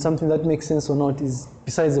results in something that makes sense or not is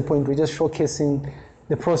besides the point. We're just showcasing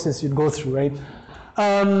the process you'd go through, right?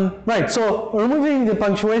 Right, so removing the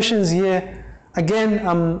punctuations here, again,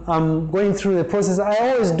 I'm going through the process. I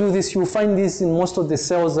always do this. You'll find this in most of the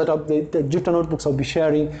cells that the Jupyter notebooks I'll be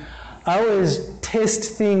sharing. I always test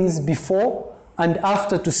things before and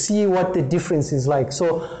after to see what the difference is like.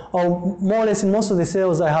 So more or less in most of the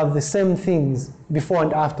cells, I have the same things before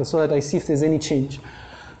and after so that I see if there's any change,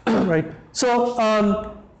 right? So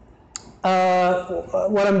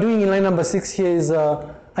what I'm doing in line number 6 here is,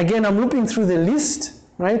 again, I'm looping through the list,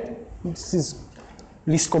 right? This is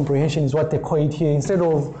list comprehension is what they call it here. Instead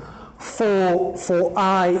of for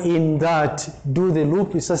I in that, do the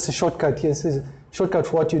loop, it's just a shortcut here. It's a shortcut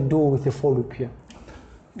for what you do with the for loop here.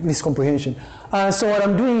 list comprehension. So what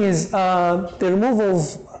I'm doing is the removal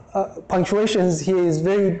of punctuations here is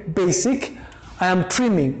very basic. I am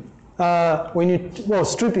trimming.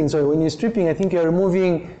 Stripping, sorry. When you're stripping, I think you're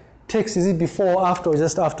removing text. Is it before or after or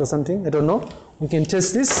just after something? I don't know. We can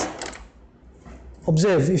test this.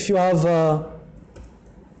 Observe, if you have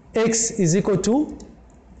X is equal to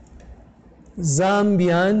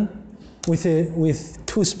Zambian with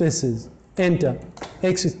 2 spaces, enter,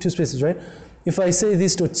 X with 2 spaces, right? If I say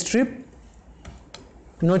this dot strip,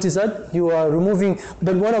 notice that you are removing,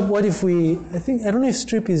 but what if we, I don't know if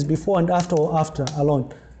strip is before and after or after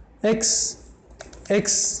alone. X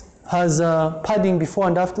has padding before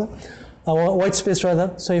and after, white space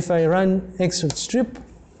rather. So if I run X dot strip,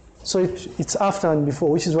 so it's after and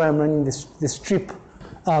before, which is why I'm running the strip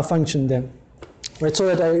function there. Right, so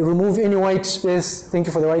that I remove any white space, thank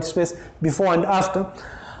you for the white space, before and after.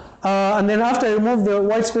 And then after I remove the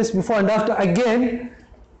white space before and after, again,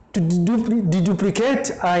 to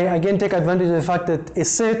deduplicate, I again take advantage of the fact that a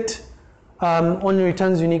set only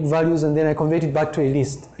returns unique values, and then I convert it back to a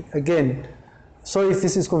list. Again, sorry if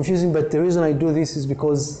this is confusing, but the reason I do this is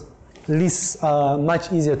because lists are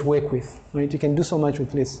much easier to work with, right? You can do so much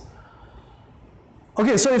with lists.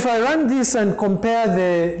 Okay, so if I run this and compare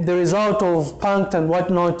the result of punct and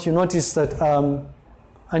whatnot, you notice that,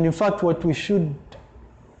 and in fact what we should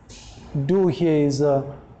do here is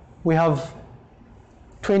we have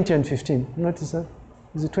 20 and 15. Notice that?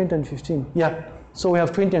 Is it 20 and 15? Yeah, so we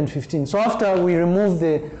have 20 and 15. So after we remove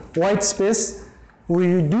the white space, we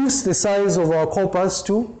reduce the size of our corpus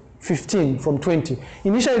to 15 from 20.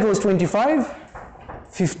 Initially it was 25,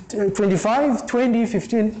 20,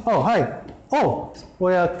 15. Oh, hi. Oh,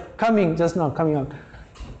 we are coming just now, coming out.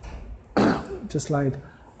 Just lied.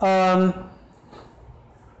 And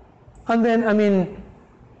then, I mean,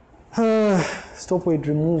 stop with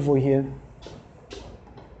removal here.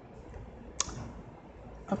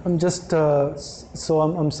 I'm just, so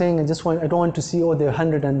I'm saying I don't want to see all the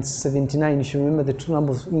 179. You should remember the 2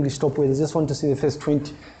 numbers of English stop words. I just want to see the first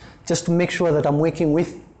 20, just to make sure that I'm working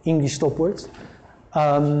with English stop words.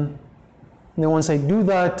 And then once I do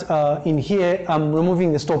that, in here, I'm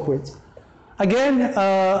removing the stop words. Again,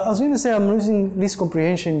 I was going to say I'm using list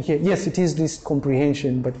comprehension here. Yes, it is list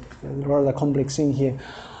comprehension, but rather complex thing here.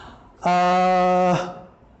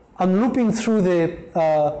 I'm looping through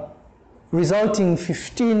the resulting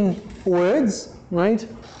 15 words, right?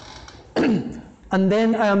 And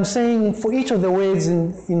then I am saying for each of the words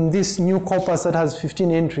in this new corpus that has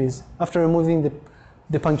 15 entries, after removing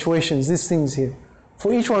the punctuations, these things here,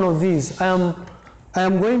 for each one of these, I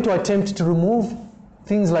am going to attempt to remove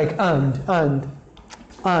things like and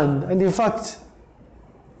in fact,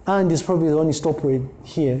 and is probably the only stop word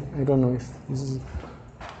here. I don't know if this is.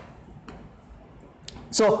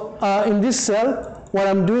 So in this cell, what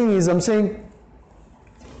I'm doing is I'm saying,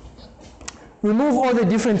 remove all the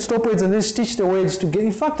different stop words and then stitch the words together.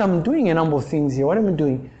 In fact, I'm doing a number of things here. What am I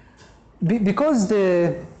doing? Because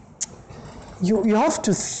you have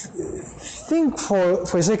to think for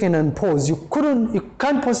a second and pause. You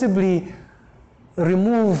can't possibly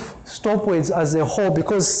remove stop words as a whole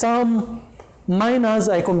because some minors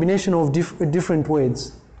are a combination of different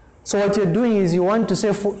words. So what you're doing is you want to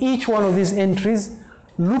say for each one of these entries,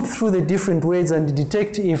 loop through the different words and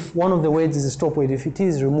detect if one of the words is a stop word. If it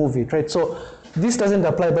is, remove it, right? So this doesn't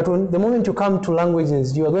apply, but the moment you come to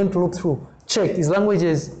languages, you are going to look through, check, is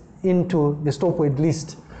languages into the stop word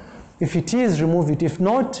list? If it is, remove it. If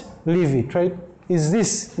not, leave it, right? Is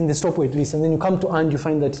this in the stop word list? And then you come to and you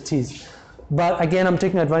find that it is. But again, I'm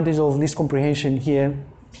taking advantage of list comprehension here.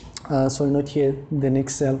 Sorry, not here, the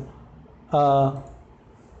next cell.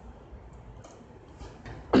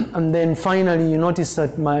 And then finally, you notice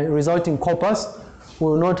that my resulting corpus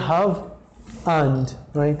will not have and,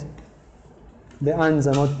 right? The ands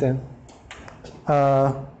are not there.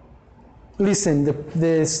 Listen,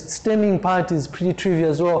 the stemming part is pretty trivial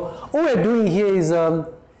as well. All we're doing here is,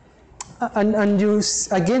 and you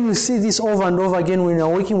see this over and over again when you're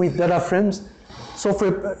working with data frames. So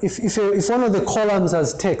if one of the columns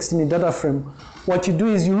has text in a data frame, what you do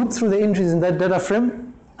is you look through the entries in that data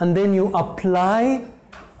frame, and then you apply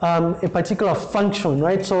a particular function,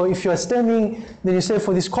 right? So if you're stemming, then you say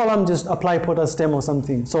for this column, just apply potter stem or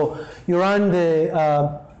something. So you run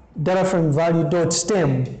the data frame value dot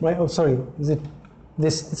stem, right? Oh, sorry, is it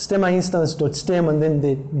this stemmer instance dot stem and then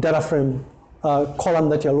the data frame column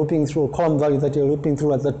that you're looping through, or column value that you're looping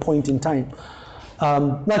through at that point in time.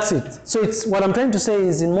 That's it. So it's what I'm trying to say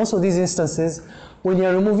is in most of these instances, when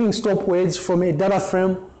you're removing stop words from a data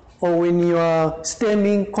frame or when you are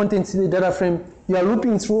stemming contents in the data frame, you are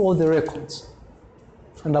looping through all the records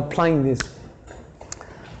and applying this.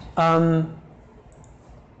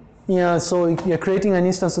 Yeah, so you're creating an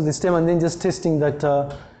instance of the stem and then just testing that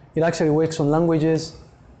it actually works on languages.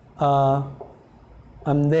 And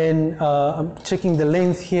then I'm checking the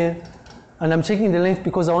length here. And I'm checking the length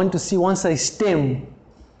because I want to see once I stem,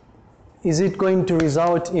 is it going to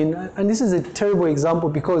result in, and this is a terrible example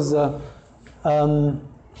because I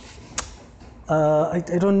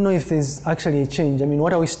don't know if there's actually a change. I mean,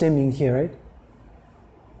 what are we stemming here, right?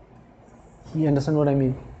 You understand what I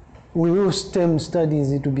mean? We will stem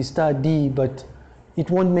studies, it will be star D, but it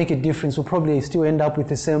won't make a difference. We'll probably still end up with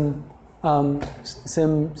the same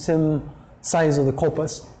same size of the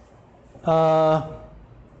corpus.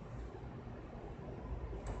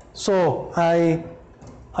 So I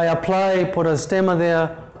apply posterity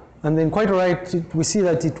there, and then quite right, we see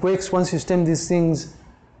that it works once you stem these things.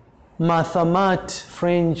 Mathemat,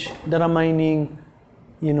 French, data mining,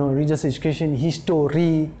 you know, religious education,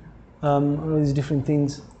 history, all these different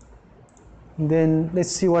things. And then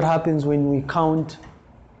let's see what happens when we count.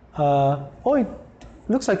 Oh, it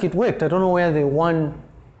looks like it worked. I don't know where the one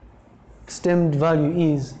stemmed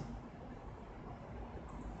value is.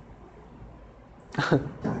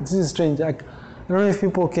 This is strange. I don't know if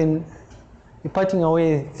people can, a parting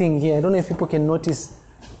away thing here, I don't know if people can notice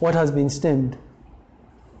what has been stemmed.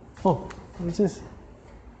 Oh, what's this?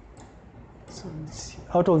 So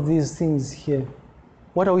out of these things here,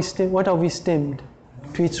 what are we stemmed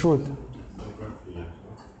to its root?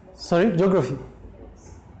 Sorry, geography.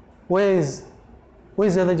 Where is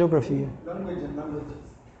the other geography here? Language and languages.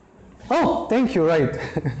 Oh, thank you, right.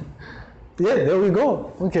 Yeah, there we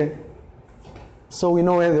go. Okay. So we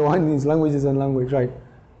know where the one is, languages and language, right.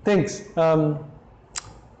 Thanks. I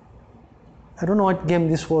don't know what game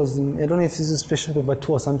this was. I don't know if this is special paper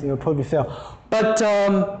 2 or something, it'll probably fail. But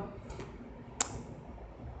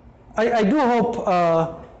I do hope,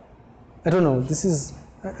 I don't know,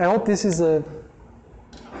 I hope this is a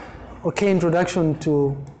okay introduction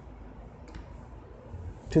to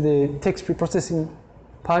the text preprocessing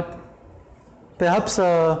part. Perhaps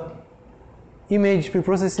image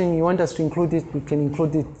preprocessing, you want us to include it, we can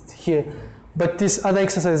include it here. But this other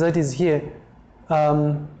exercise that is here,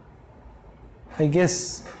 I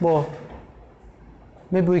guess, well,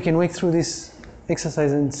 maybe we can work through this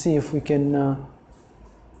exercise and see if we can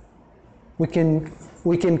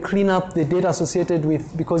clean up the data associated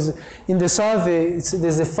with, because in the survey,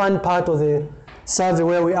 there's a fun part of the survey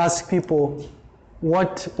where we ask people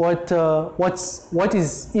what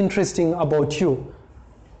is interesting about you.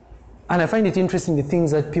 And I find it interesting, the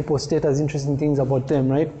things that people state as interesting things about them,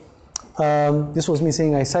 right? This was me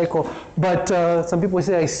saying I cycle, but some people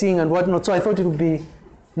say I sing and whatnot, so I thought it would be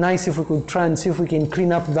nice if we could try and see if we can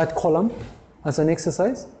clean up that column as an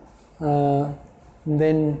exercise. And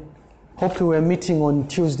then hopefully we're meeting on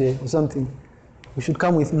Tuesday or something. We should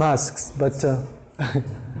come with masks, but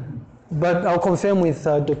but I'll confirm with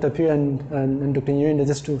Dr. Piri and Dr. Nyirenda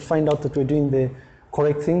just to find out that we're doing the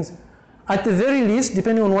correct things. At the very least,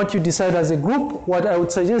 depending on what you decide as a group, what I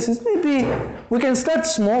would suggest is maybe we can start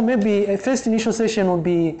small. Maybe a first initial session will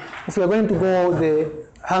be, if we are going to go the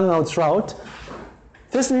Hangouts route,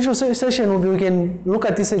 first initial session will be we can look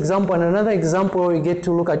at this example and another example where we get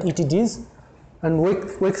to look at ETDs and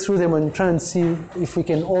work through them and try and see if we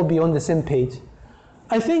can all be on the same page.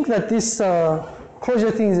 I think that this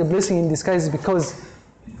closure thing is a blessing in disguise because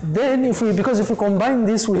then if we combine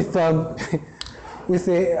this with with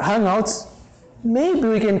the Hangouts, maybe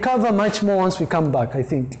we can cover much more once we come back, I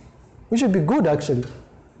think. We should be good, actually.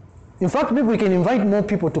 In fact, maybe we can invite more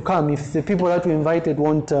people to come if the people that we invited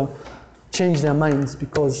won't change their minds,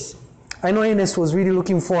 because I know Ernest was really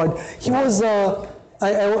looking forward. He was,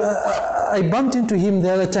 I bumped into him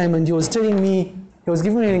the other time and he was telling me, he was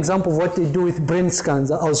giving me an example of what they do with brain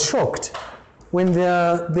scans. I was shocked when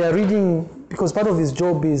they're reading, because part of his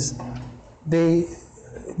job is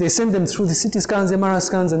they send them through the CT scans, MRI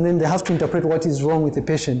scans, and then they have to interpret what is wrong with the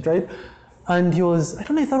patient, right? And he was, I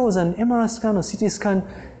don't know if that was an MRI scan or CT scan.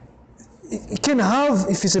 It can have,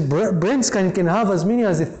 if it's a brain scan, it can have as many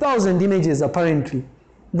as 1,000 images apparently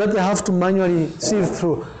that they have to manually sieve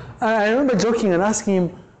through. I remember joking and asking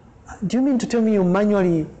him, do you mean to tell me you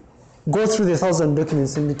manually go through the 1,000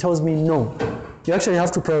 documents? And he tells me no. You actually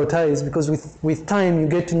have to prioritize because with time you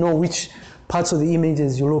get to know which parts of the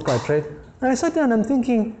images you look at, right? And I sat there and I'm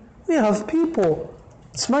thinking, we have people,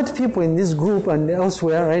 smart people in this group and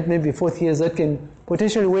elsewhere, right, maybe fourth years that can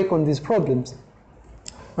potentially work on these problems,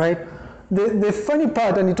 right? The funny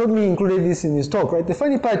part, and he told me he included this in his talk, right? The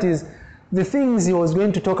funny part is the things he was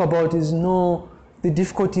going to talk about is the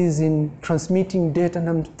difficulties in transmitting data, and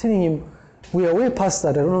I'm telling him, We are way past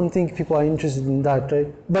that. I don't think people are interested in that,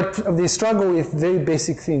 right? But they struggle with very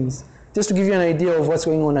basic things. Just to give you an idea of what's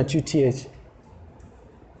going on at UTH.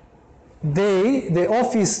 The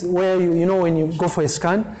office where you know when you go for a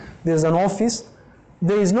scan, there's an office.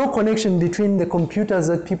 There is no connection between the computers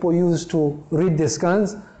that people use to read the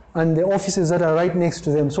scans and the offices that are right next to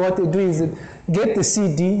them. So what they do is get the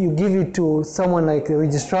CD, you give it to someone like the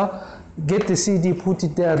registrar, get the CD, put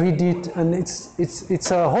it there, read it, and it's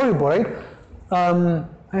horrible, right?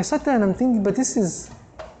 I sat there and I'm thinking, but this is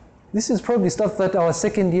probably stuff that our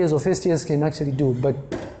second years or first years can actually do. But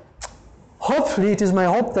hopefully, it is my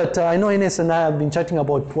hope that I know Ines and I have been chatting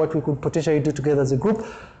about what we could potentially do together as a group.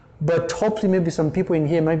 But hopefully, maybe some people in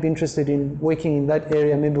here might be interested in working in that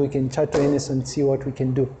area. Maybe we can chat to Ines and see what we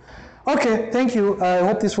can do. Okay, thank you. I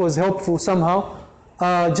hope this was helpful somehow.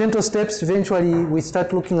 Gentle steps. Eventually, we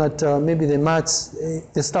start looking at maybe the maths,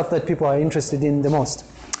 the stuff that people are interested in the most.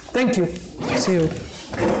 Thank you. See you.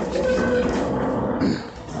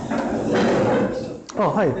 Oh,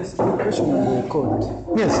 hi. Yes, a question on the code.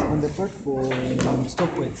 Yes. On the part for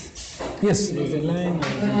stop weights. Yes. There's a line.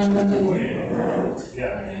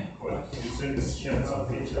 Yeah, it's in the shares of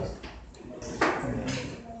features.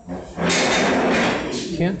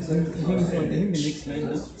 Here? I think the next line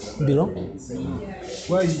now. Below?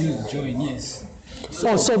 Why you use join? Yes.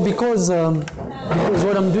 Oh, so because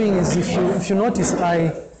what I'm doing is, if you notice,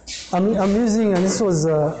 I'm using, and this was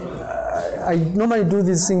I normally do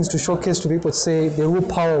these things to showcase to people to say the real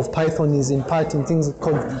power of Python is in part in things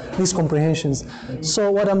called these comprehensions. So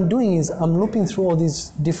what I'm doing is I'm looping through all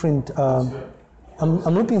these different. I'm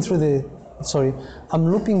looping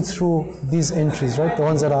through these entries, right? The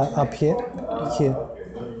ones that are up here,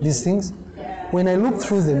 these things. When I look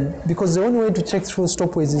through them, because the only way to check through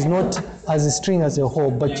stop weights is not as a string as a whole,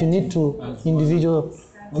 but you need to individuals.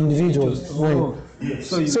 Right. Oh,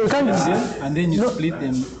 so you can't them and then you split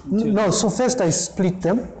them. No, so first I split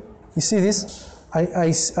them. You see this?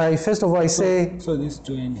 I first of all I say. So this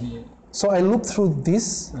join here. So I look through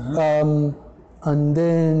this, and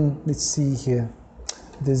then let's see here.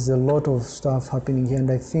 There's a lot of stuff happening here,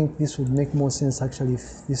 and I think this would make more sense actually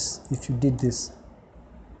if you did this.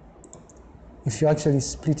 If you actually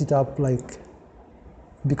split it up, like,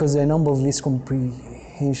 because there are a number of list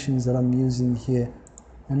comprehensions that I'm using here.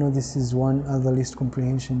 I know this is one other list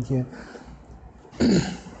comprehension here.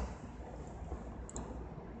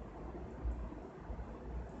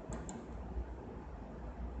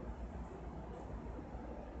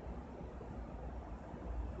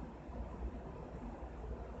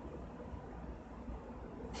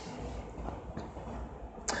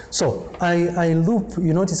 So I loop,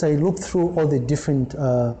 you notice I loop through all the different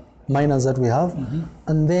minors that we have,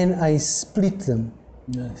 and then I split them.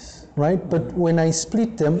 Yes. Right? But when I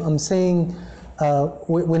split them, I'm saying,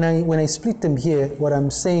 when I split them here, what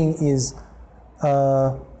I'm saying is,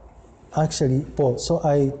 actually, so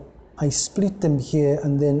I split them here,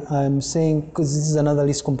 and then I'm saying, because this is another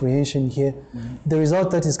list comprehension here, the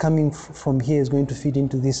result that is coming from here is going to feed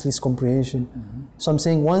into this list comprehension. So I'm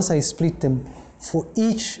saying once I split them, for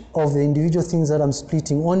each of the individual things that I'm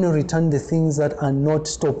splitting, only return the things that are not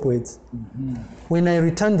stop weights. When I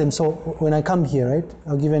return them, so when I come here, right,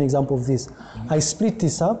 I'll give you an example of this. I split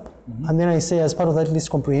this up, and then I say as part of that list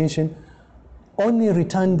comprehension, only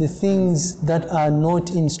return the things that are not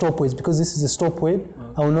in stop weights, because this is a stop weight,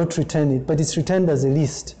 I will not return it, but it's returned as a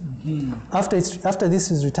list. After this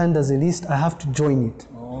is returned as a list, I have to join it.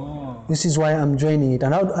 This is why I'm joining it,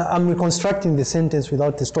 and I'm reconstructing the sentence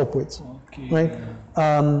without the stop weights. Okay. Right,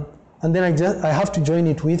 and then I have to join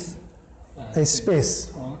it with a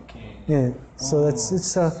space. Okay. Yeah, so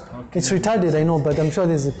it's retarded, I know, but I'm sure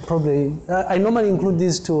there's probably I normally include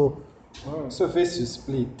these two. Oh, so first you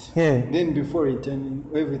split. Yeah. Then before returning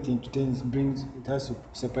everything to tens it has to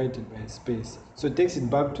separate it by a space. So it takes it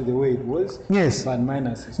back to the way it was. Yes. But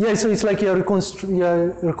minus. Yeah, so it's like you're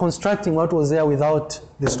reconstructing what was there without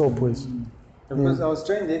the stop weights. Because I was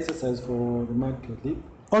trying the exercise for the market leap.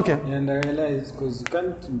 Okay. And I realized because you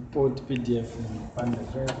can't import PDF in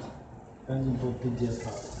Pandas, right? You can't import PDF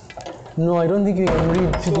files. No, I don't think you can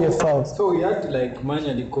read PDF files. So we had to like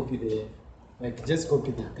manually copy just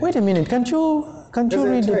copy the text. Wait a minute, can't you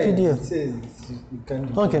read the PDF? It says you can't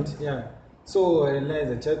import. Okay. Yeah. So I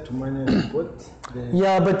realized I tried to manually import.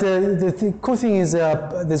 Yeah, but the cool thing is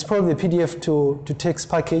there's probably a PDF to text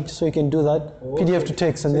package, so you can do that. Okay. PDF to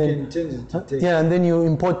text, and so then you can change it to text. Yeah, and then you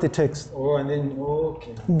import the text. And then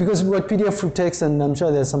okay. Because we've got PDF to text, and I'm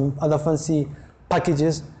sure there's some other fancy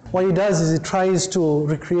packages. What it does is it tries to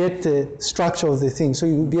recreate the structure of the thing, so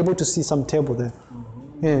you'll be able to see some table there.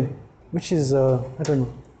 Yeah, which is I don't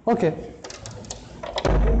know. Okay.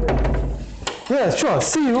 Yeah, sure.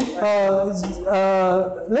 See you.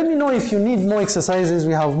 Let me know if you need more exercises.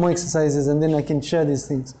 We have more exercises, and then I can share these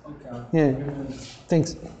things. Yeah.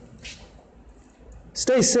 Thanks.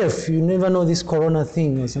 Stay safe. You never know this corona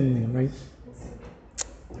thing or something, right?